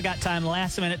out, you still got time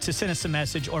last minute to send us a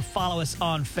message or follow us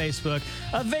on Facebook.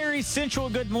 A very sensual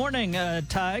good morning,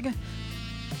 Tig,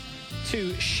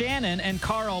 to Shannon and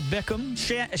Carl Bickham.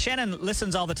 Shannon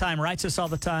listens all the time, writes us all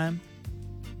the time.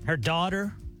 Her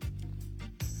daughter,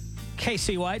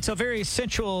 Casey White. So very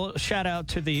sensual shout out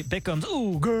to the Bickhams.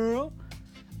 Ooh, girl,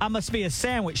 I must be a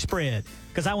sandwich spread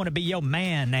because I want to be your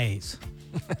mayonnaise.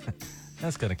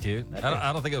 That's kind of cute.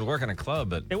 I don't think it would work in a club,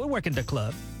 but... It would work in the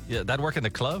club. Yeah, that'd work in the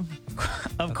club?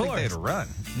 Of course. I think they'd run.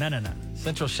 No.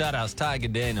 Central shout-outs, Tige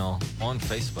and Daniel on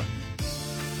Facebook.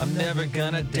 I'm never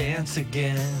gonna dance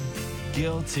again.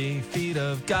 Guilty feet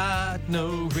have got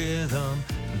no rhythm,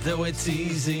 though it's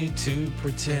easy to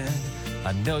pretend.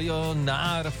 I know you're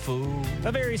not a fool.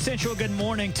 A very sensual good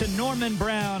morning to Norman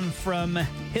Brown from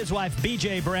his wife,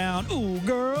 BJ Brown. Ooh,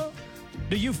 girl,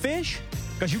 do you fish?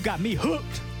 Because you got me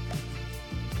hooked.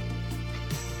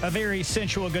 A very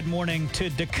sensual good morning to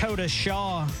Dakota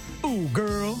Shaw. Ooh,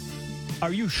 girl,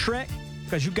 are you Shrek?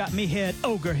 Because you got me head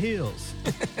Ogre Hills.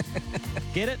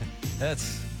 Get it?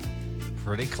 That's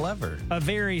pretty clever. A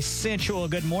very sensual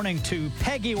good morning to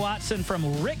Peggy Watson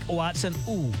from Rick Watson.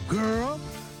 Ooh, girl,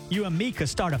 you and me could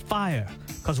start a fire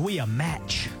because we a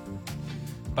match.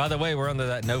 By the way, we're under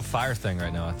that no fire thing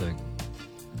right now, I think.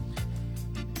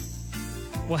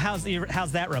 Well,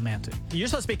 how's that romantic? You're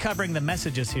supposed to be covering the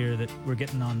messages here that we're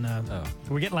getting on.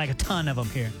 We're getting like a ton of them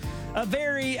here. A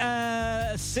very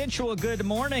sensual good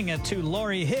morning to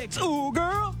Lori Hicks. Ooh,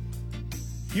 girl,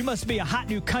 you must be a hot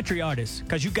new country artist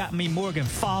because you got me Morgan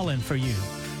falling for you.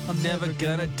 I'm never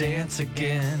gonna dance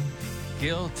again.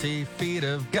 Guilty feet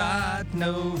have got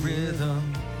no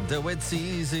rhythm. Though it's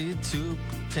easy to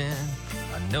pretend.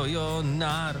 I know you're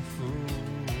not a fool.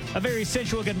 A very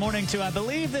sensual good morning to, I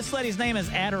believe this lady's name is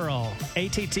Adderall.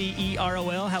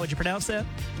 Atterol. How would you pronounce that?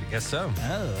 I guess so.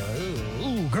 Oh,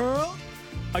 ooh, girl,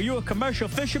 are you a commercial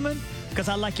fisherman? Because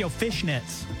I like your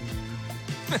fishnets.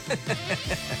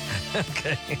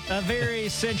 Okay. A very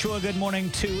sensual good morning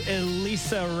to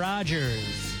Elisa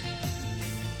Rogers.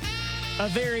 A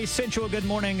very sensual good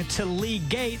morning to Lee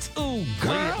Gates. Ooh,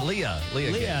 girl. Leah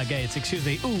Gates, excuse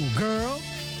me. Ooh, girl,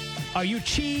 are you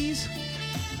cheese?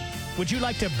 Would you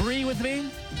like to brie with me?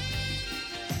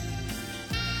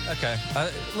 Okay. A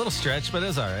little stretch, but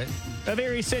it's all right. A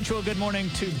very sensual good morning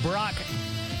to Brock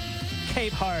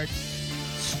Capehart,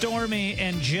 Stormy,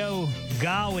 and Joe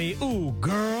Gowie. Ooh,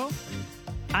 girl,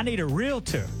 I need a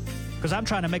realtor because I'm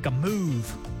trying to make a move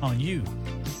on you.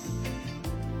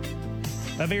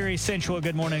 A very sensual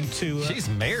good morning to... She's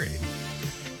married.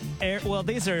 Well,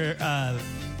 these are...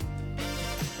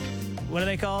 what are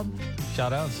they called?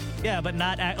 Shout-outs? Yeah, but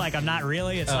not like I'm not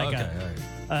really. It's like okay,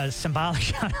 a symbolic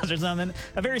shout-outs or something.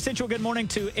 A very sensual good morning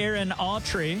to Aaron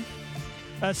Autry.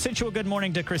 A sensual good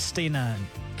morning to Christina,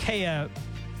 Kaya,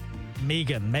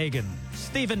 Megan,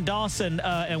 Stephen Dawson,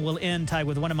 and we'll end tied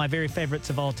with one of my very favorites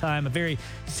of all time. A very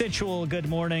sensual good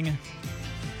morning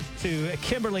to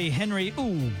Kimberly Henry.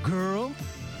 Ooh, girl,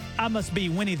 I must be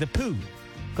Winnie the Pooh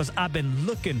because I've been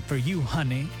looking for you,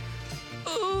 honey.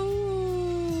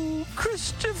 Ooh,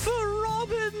 Christopher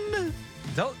Robin.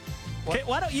 Okay,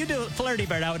 why don't you do Flirty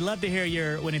Bird? I would love to hear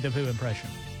your Winnie the Pooh impression.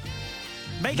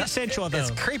 Make it sensual, though.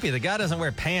 It's creepy. The guy doesn't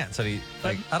wear pants. And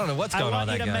I don't know what's going on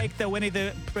with that guy. I want you to make the Winnie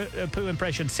the Pooh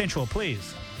impression sensual,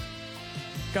 please.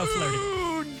 Go, Flirty.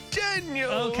 Ooh,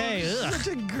 Daniel. Okay. Such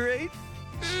a great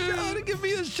shout. Give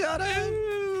me a shout out.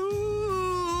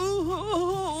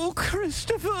 Oh,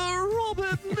 Christopher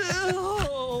Robin.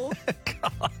 Oh.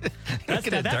 God. That's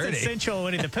a sensual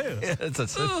Winnie the Pooh. Yeah, I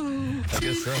guess so.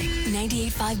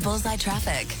 98.5 Bullseye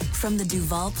Traffic from the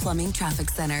Duval Plumbing Traffic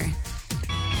Center.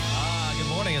 Good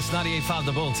morning. It's 98.5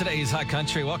 The Bull. Today's Hot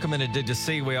Country. Welcome into Did You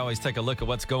See? We always take a look at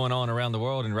what's going on around the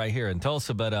world and right here in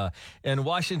Tulsa. But in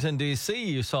Washington, D.C.,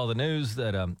 you saw the news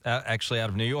that actually out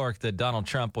of New York that Donald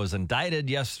Trump was indicted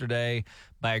yesterday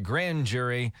by a grand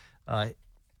jury.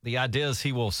 The idea is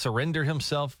he will surrender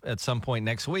himself at some point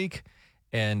next week,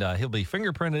 and he'll be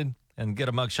fingerprinted and get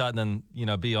a mugshot and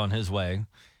then, be on his way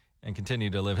and continue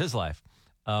to live his life.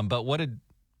 But what did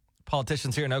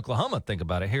politicians here in Oklahoma think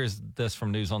about it? Here's this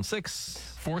from News on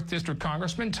 6. 4th District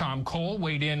Congressman Tom Cole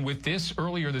weighed in with this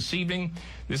earlier this evening.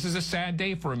 This is a sad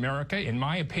day for America. In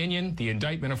my opinion, the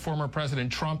indictment of former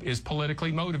President Trump is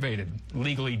politically motivated,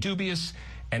 legally dubious,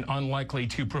 and unlikely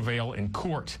to prevail in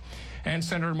court. And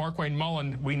Senator Markwayne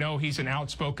Mullin, we know he's an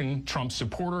outspoken Trump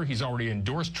supporter. He's already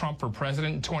endorsed Trump for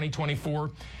president in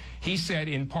 2024. He said,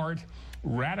 in part,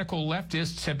 radical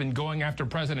leftists have been going after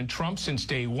President Trump since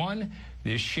day one.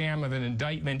 This sham of an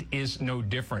indictment is no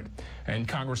different. And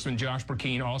Congressman Josh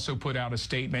Burkeen also put out a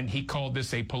statement. He called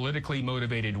this a politically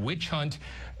motivated witch hunt,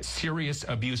 serious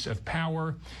abuse of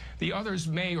power. The others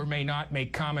may or may not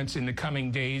make comments in the coming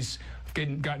days.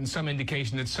 Gotten some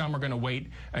indication that some are going to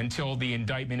wait until the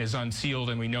indictment is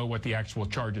unsealed and we know what the actual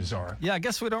charges are. Yeah, I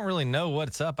guess we don't really know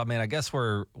what's up. I mean, I guess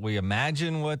we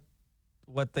imagine what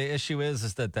the issue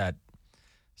is that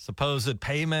supposed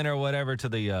payment or whatever to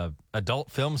the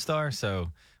adult film star. So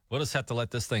we'll just have to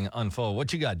let this thing unfold.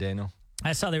 What you got, Daniel?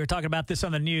 I saw they were talking about this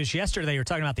on the news yesterday. They were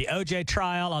talking about the OJ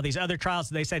trial, all these other trials.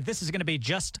 They said this is going to be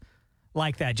just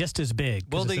like that, just as big.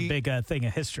 Well, it's a big thing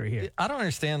of history here. I don't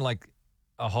understand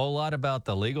a whole lot about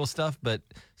the legal stuff, but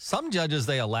some judges,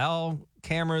 they allow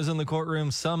cameras in the courtroom.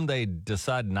 Some they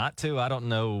decide not to. I don't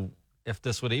know if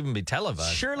this would even be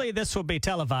televised. Surely this will be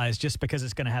televised just because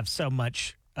it's going to have so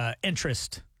much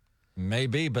interest.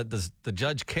 Maybe, but does the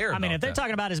judge care about that? I mean, if they're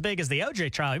talking about as big as the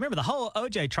OJ trial, remember the whole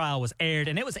OJ trial was aired,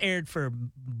 and it was aired for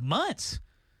months.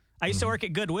 I used to work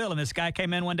at Goodwill, and this guy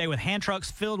came in one day with hand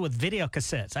trucks filled with video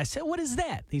cassettes. I said, what is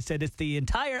that? He said, it's the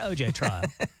entire OJ trial.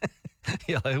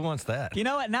 Yeah, who wants that? You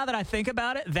know what? Now that I think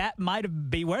about it, that might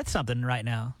be worth something right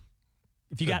now.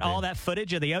 If you got all that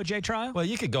footage of the OJ trial. Well,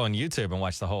 you could go on YouTube and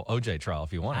watch the whole OJ trial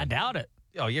if you want. I doubt it.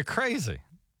 Oh, you're crazy.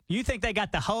 You think they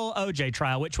got the whole OJ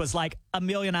trial, which was like 1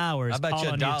 million hours? I bet you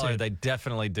 $1 YouTube. they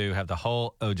definitely do have the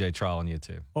whole OJ trial on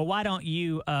YouTube. Well, why don't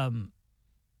you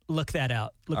look that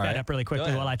out. Look All that right. up really Go quickly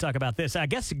ahead. while I talk about this. I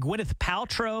guess Gwyneth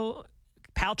Paltrow,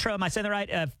 am I saying that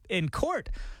right? In court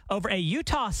over a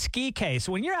Utah ski case.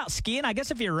 When you're out skiing, I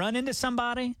guess if you run into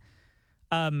somebody,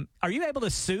 are you able to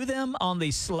sue them on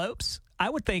these slopes? I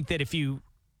would think that if you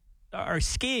are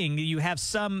skiing, you have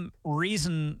some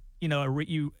reason,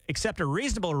 you accept a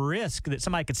reasonable risk that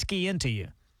somebody could ski into you.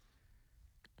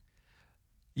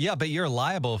 Yeah, but you're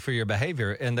liable for your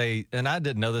behavior. And I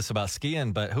didn't know this about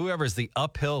skiing, but whoever's the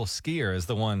uphill skier is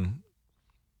the one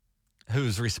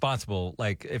who's responsible.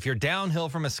 Like, if you're downhill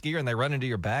from a skier and they run into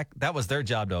your back, that was their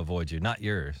job to avoid you, not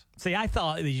yours. See, I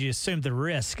thought that you assumed the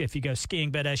risk if you go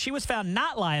skiing, but she was found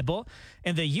not liable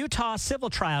in the Utah civil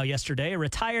trial yesterday. A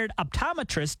retired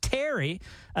optometrist, Terry,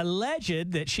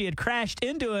 alleged that she had crashed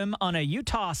into him on a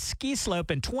Utah ski slope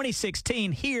in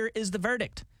 2016. Here is the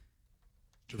verdict.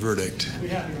 Verdict.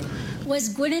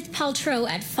 Was Gwyneth Paltrow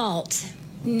at fault?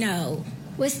 No.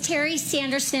 Was Terry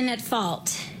Sanderson at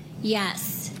fault?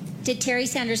 Yes. Did Terry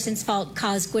Sanderson's fault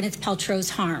cause Gwyneth Paltrow's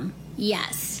harm?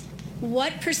 Yes.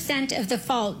 What percent of the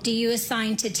fault do you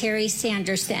assign to Terry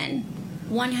Sanderson?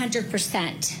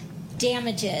 100%.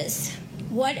 Damages.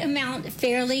 What amount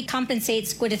fairly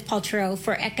compensates Gwyneth Paltrow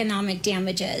for economic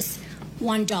damages?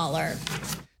 $1.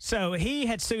 So he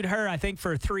had sued her, I think,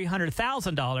 for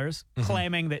 $300,000,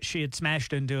 claiming that she had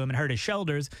smashed into him and hurt his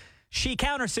shoulders. She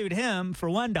countersued him for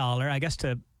 $1, I guess,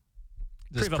 to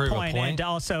prove a point. And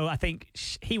also, I think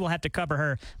he will have to cover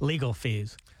her legal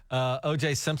fees.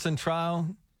 O.J. Simpson trial,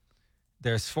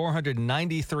 there's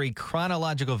 493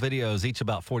 chronological videos, each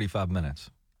about 45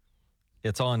 minutes.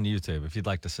 It's on YouTube if you'd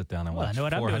like to sit down and watch. I know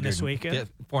what I'm doing this weekend.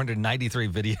 493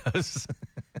 videos.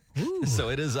 So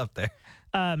it is up there.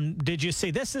 Did you see,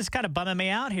 this is kind of bumming me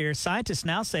out here. Scientists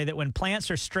now say that when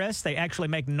plants are stressed, they actually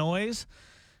make noise,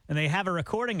 and they have a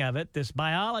recording of it. This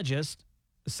biologist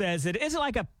says it isn't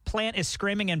like a plant is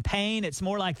screaming in pain. It's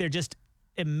more like they're just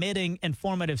emitting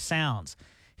informative sounds.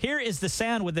 Here is the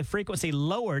sound with the frequency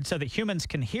lowered so that humans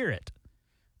can hear it.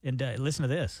 And listen to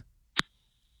this.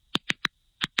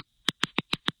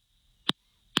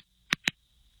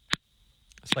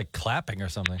 It's like clapping or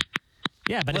something.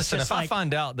 Yeah, but listen, it's just if I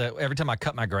find out that every time I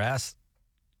cut my grass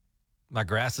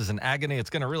is in agony,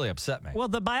 it's going to really upset me. Well,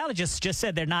 the biologist just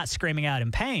said they're not screaming out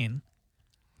in pain,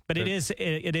 but it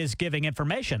is giving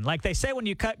information. Like they say when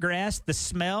you cut grass, the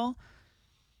smell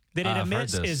that it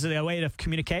emits is a way of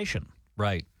communication.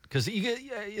 Right. Because you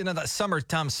get, that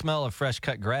summertime smell of fresh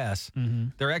cut grass,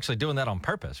 they're actually doing that on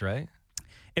purpose, right?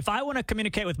 If I want to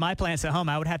communicate with my plants at home,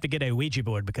 I would have to get a Ouija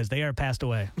board because they are passed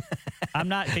away. I'm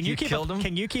not. Can you keep them?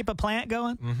 Can you keep a plant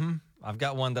going? Mm-hmm. I've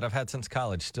got one that I've had since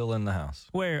college, still in the house.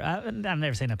 Where? I've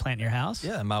never seen a plant in your house.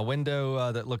 Yeah, my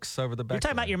window that looks over the back. You're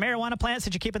talking about your marijuana plants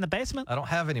that you keep in the basement? I don't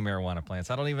have any marijuana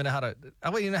plants. I don't even know how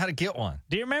to get one.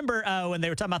 Do you remember when they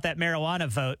were talking about that marijuana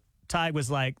vote? Ty was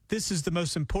like, "This is the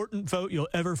most important vote you'll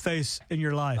ever face in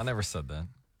your life." I never said that.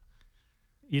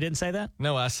 You didn't say that?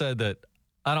 No, I said that.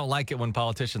 I don't like it when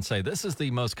politicians say this is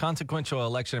the most consequential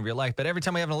election of your life, but every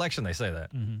time we have an election, they say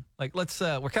that. Mm-hmm. Like,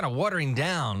 we're kind of watering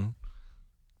down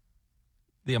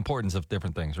the importance of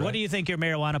different things, right? What do you think your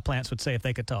marijuana plants would say if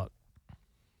they could talk?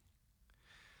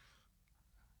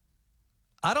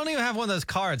 I don't even have one of those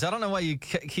cards. I don't know why you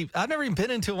keep. I've never even been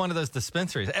into one of those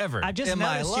dispensaries ever. I just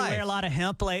noticed you wear a lot of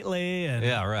hemp lately. And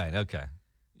yeah, right. Okay.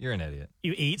 You're an idiot.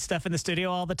 You eat stuff in the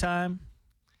studio all the time.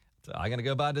 So I'm going to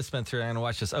go by a dispensary and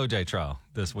watch this OJ trial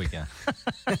this weekend.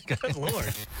 Good Lord.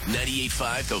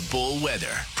 98.5 The Bull Weather,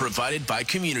 provided by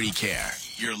Community Care,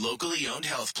 your locally owned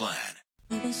health plan.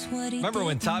 Remember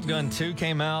when Top Gun 2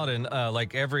 came out and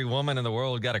like every woman in the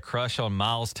world got a crush on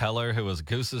Miles Teller, who was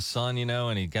Goose's son,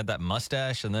 and he got that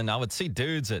mustache. And then I would see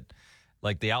dudes at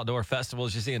like the outdoor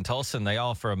festivals you see in Tulsa, and they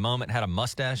all for a moment had a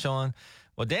mustache on.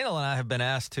 Well, Daniel and I have been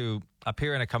asked to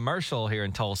appear in a commercial here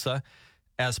in Tulsa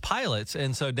as pilots.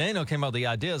 And so Daniel came up with the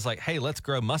idea is like, hey, let's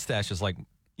grow mustaches like,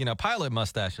 pilot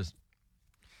mustaches.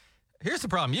 Here's the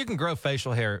problem. You can grow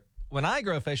facial hair. When I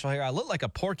grow facial hair, I look like a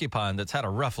porcupine that's had a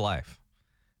rough life.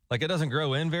 Like it doesn't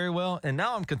grow in very well. And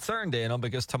now I'm concerned, Daniel,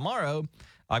 because tomorrow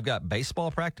I've got baseball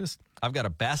practice. I've got a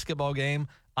basketball game.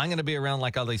 I'm going to be around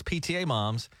like all these PTA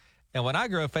moms. And when I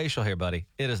grow facial hair, buddy,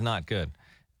 it is not good.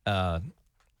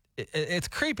 It's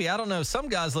creepy. I don't know. Some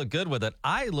guys look good with it.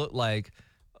 I look like,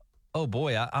 oh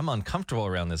boy, I'm uncomfortable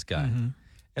around this guy. Mm-hmm.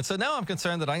 And so now I'm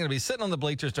concerned that I'm going to be sitting on the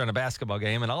bleachers during a basketball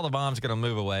game and all the moms are going to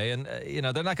move away. And,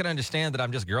 they're not going to understand that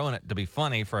I'm just growing it to be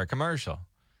funny for a commercial.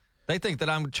 They think that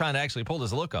I'm trying to actually pull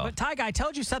this look off. But Ty Guy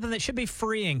told you something that should be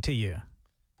freeing to you.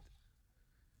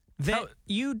 That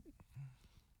you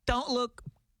don't look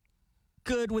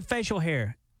good with facial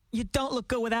hair. you don't look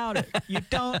good without it.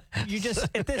 You just,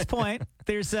 at this point,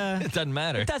 there's a... It doesn't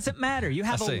matter. It doesn't matter. You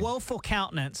have I a see. woeful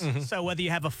countenance. So whether you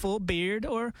have a full beard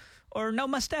or no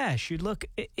mustache, you look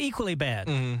equally bad.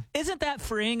 Isn't that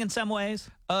freeing in some ways?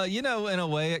 In a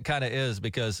way it kind of is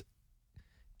because,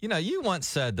 you once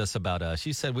said this about us.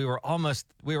 You said we were almost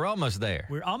there.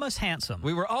 We're almost handsome.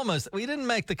 We didn't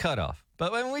make the cutoff,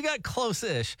 but when we got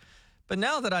close-ish. But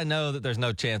now that I know that there's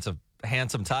no chance of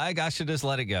handsome Tige, I should just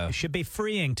let it go. It should be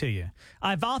freeing to you.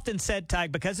 I've often said,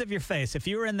 Tige, because of your face, if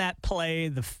you were in that play,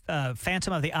 the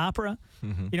Phantom of the Opera,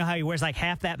 you know how he wears like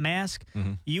half that mask?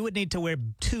 You would need to wear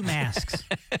 2 masks.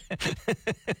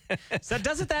 So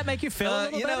doesn't that make you feel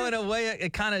a little better? In a way,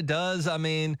 it kind of does. I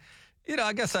mean,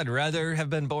 I guess I'd rather have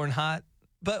been born hot.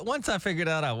 But once I figured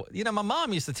out, my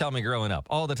mom used to tell me growing up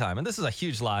all the time, and this is a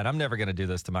huge lie, and I'm never going to do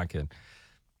this to my kid.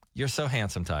 You're so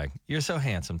handsome, Tige. You're so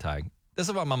handsome, Tige. This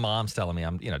is what my mom's telling me.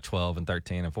 I'm, 12 and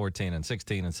 13 and 14 and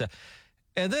 16 and 7.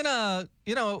 And then,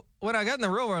 when I got in the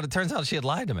real world, it turns out she had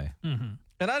lied to me. And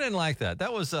I didn't like that.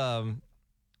 That was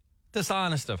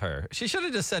dishonest of her. She should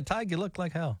have just said, Tige, you look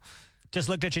like hell. Just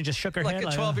looked at you and just shook her head.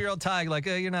 Like a 12-year-old Tige, like,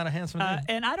 you're not a handsome dude.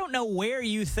 And I don't know where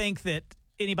you think that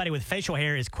anybody with facial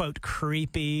hair is, quote,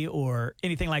 creepy or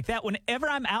anything like that. Whenever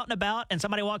I'm out and about and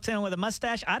somebody walks in with a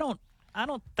mustache, I don't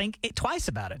think twice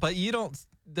about it. But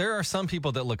there are some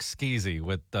people that look skeezy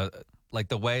with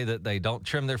the way that they don't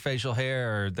trim their facial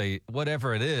hair or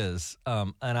whatever it is.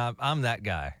 And I'm that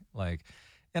guy.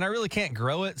 And I really can't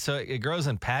grow it, so it grows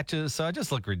in patches. So I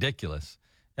just look ridiculous.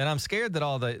 And I'm scared that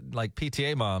all the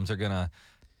PTA moms are gonna.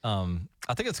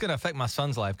 I think it's gonna affect my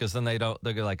son's life because then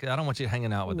they're like, I don't want you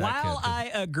hanging out with that kid. While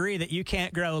I agree that you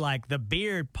can't grow the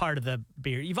beard part of the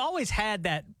beard, you've always had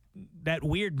that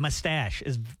weird mustache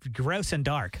is gross and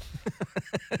dark.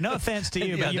 No offense to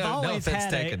you, but you've always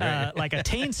had a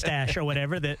teen stash or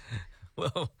whatever that.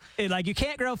 Well, you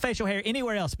can't grow facial hair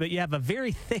anywhere else, but you have a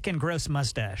very thick and gross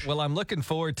mustache. Well, I'm looking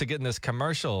forward to getting this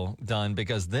commercial done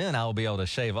because then I'll be able to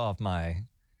shave off my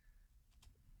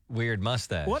weird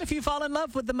mustache. What if you fall in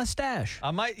love with the mustache?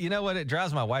 I might. You know what? It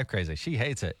drives my wife crazy. She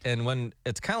hates it. And when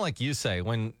it's kind of like you say,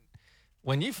 when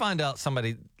you find out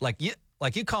somebody like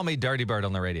you call me Dirty Bird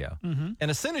on the radio, and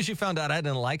as soon as you found out I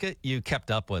didn't like it, you kept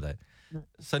up with it.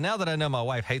 So now that I know my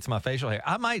wife hates my facial hair,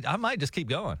 I might just keep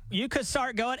going. You could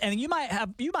start going, and you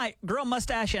might grow a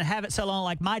mustache and have it so long.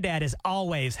 Like my dad has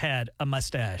always had a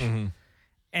mustache,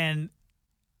 and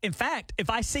in fact, if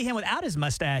I see him without his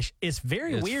mustache, it's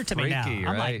very weird to me now.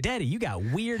 I'm like, Daddy, you got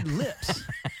weird lips.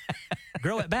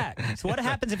 Grow it back. So what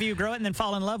happens if you grow it and then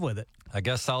fall in love with it? I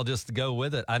guess I'll just go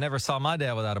with it. I never saw my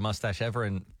dad without a mustache ever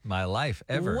in my life,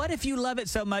 ever. What if you love it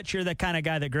so much you're the kind of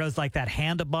guy that grows like that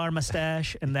handlebar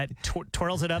mustache and that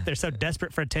twirls it up? They're so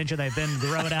desperate for attention, they then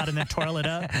grow it out and then twirl it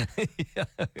up. Yeah.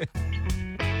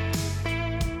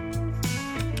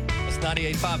 It's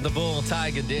 98.5 The Bull,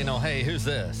 Tige and Daniel. Hey, who's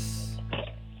this?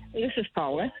 This is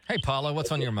Paula. Hey, Paula,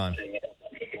 what's on your mind?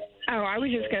 Oh, I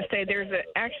was just going to say there's an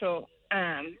actual...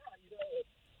 can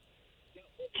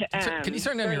you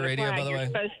turn down your radio, by the way?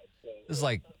 This is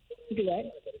like... Do what?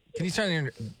 Can you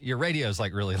turn your radio's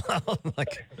really loud?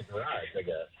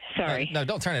 Sorry. No,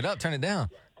 don't turn it up. Turn it down.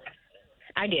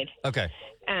 I did. Okay.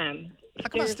 How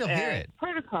come I still hear it?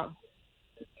 Protocol.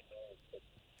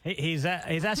 He's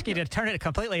asking you to turn it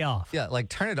completely off. Yeah,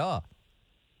 turn it off.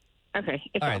 Okay.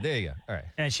 All right, there you go. All right.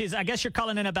 And I guess you're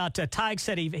calling in about Tige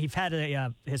said he's had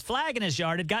his flag in his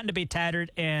yard had gotten to be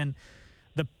tattered, and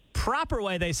the proper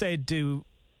way they say to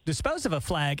dispose of a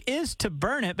flag is to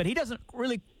burn it, but he doesn't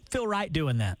really feel right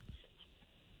doing that.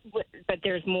 But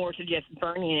there's more to just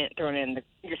burning it, throwing it in.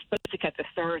 You're supposed to cut the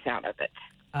stars out of it.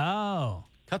 Oh.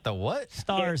 Cut the what?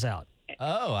 Stars out.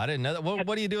 Oh, I didn't know that.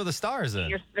 What do you do with the stars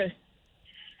then?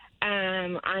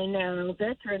 I know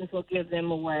veterans will give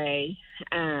them away.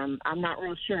 I'm not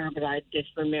real sure, but I just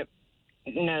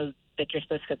know that you're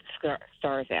supposed to cut the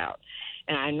stars out.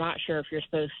 And I'm not sure if you're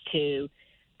supposed to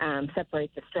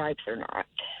separate the stripes or not.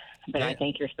 But I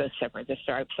think you're supposed to separate the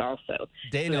stripes also.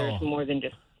 Daniel. So there's more than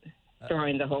just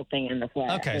throwing the whole thing in the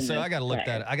flag. Okay, so I got to look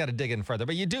that. I got to dig in further.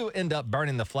 But you do end up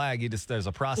burning the flag. There's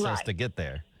a process to get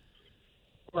there.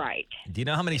 Right. Do you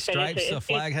know how many stripes a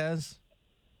flag has?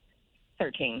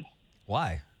 13.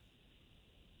 Why?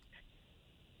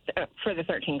 For the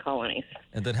 13 colonies.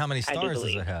 And then how many stars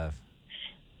does it have?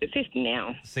 50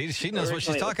 now. See, she knows what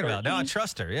she's talking about. Now I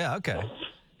trust her. Yeah, okay.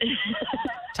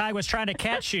 Ty was trying to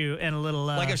catch you in a little...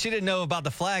 if she didn't know about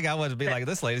the flag, I would be like,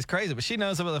 this lady's crazy. But she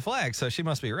knows about the flag, so she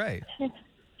must be right.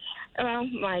 Well,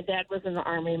 my dad was in the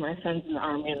Army, my son's in the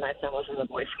Army, and my son was in the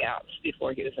Boy Scouts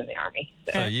before he was in the Army.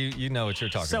 So you know what you're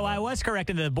talking about. So I was correct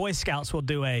in the Boy Scouts will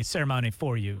do a ceremony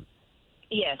for you.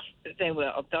 Yes, they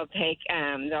will. They'll take.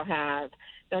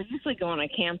 They'll usually go on a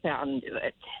camp out and do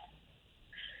it.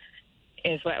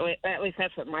 At least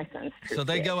that's what my son's troop So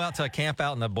they did. go out to a camp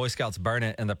out and the Boy Scouts burn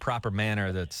it in the proper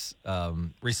manner that's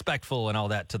respectful and all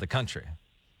that to the country.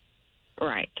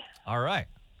 Right. All right.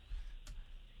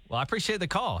 Well, I appreciate the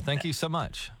call. Thank you so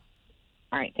much.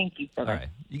 All right. Thank you. Bye-bye. All right.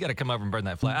 You got to come over and burn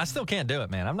that flag. I still can't do it,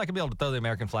 man. I'm not going to be able to throw the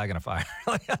American flag in a fire.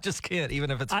 I just can't,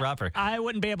 even if it's proper. I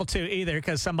wouldn't be able to either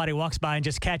because somebody walks by and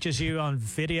just catches you on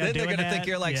video Then doing they're going to that. think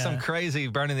you're like some crazy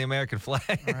burning the American flag.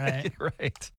 Right. Right.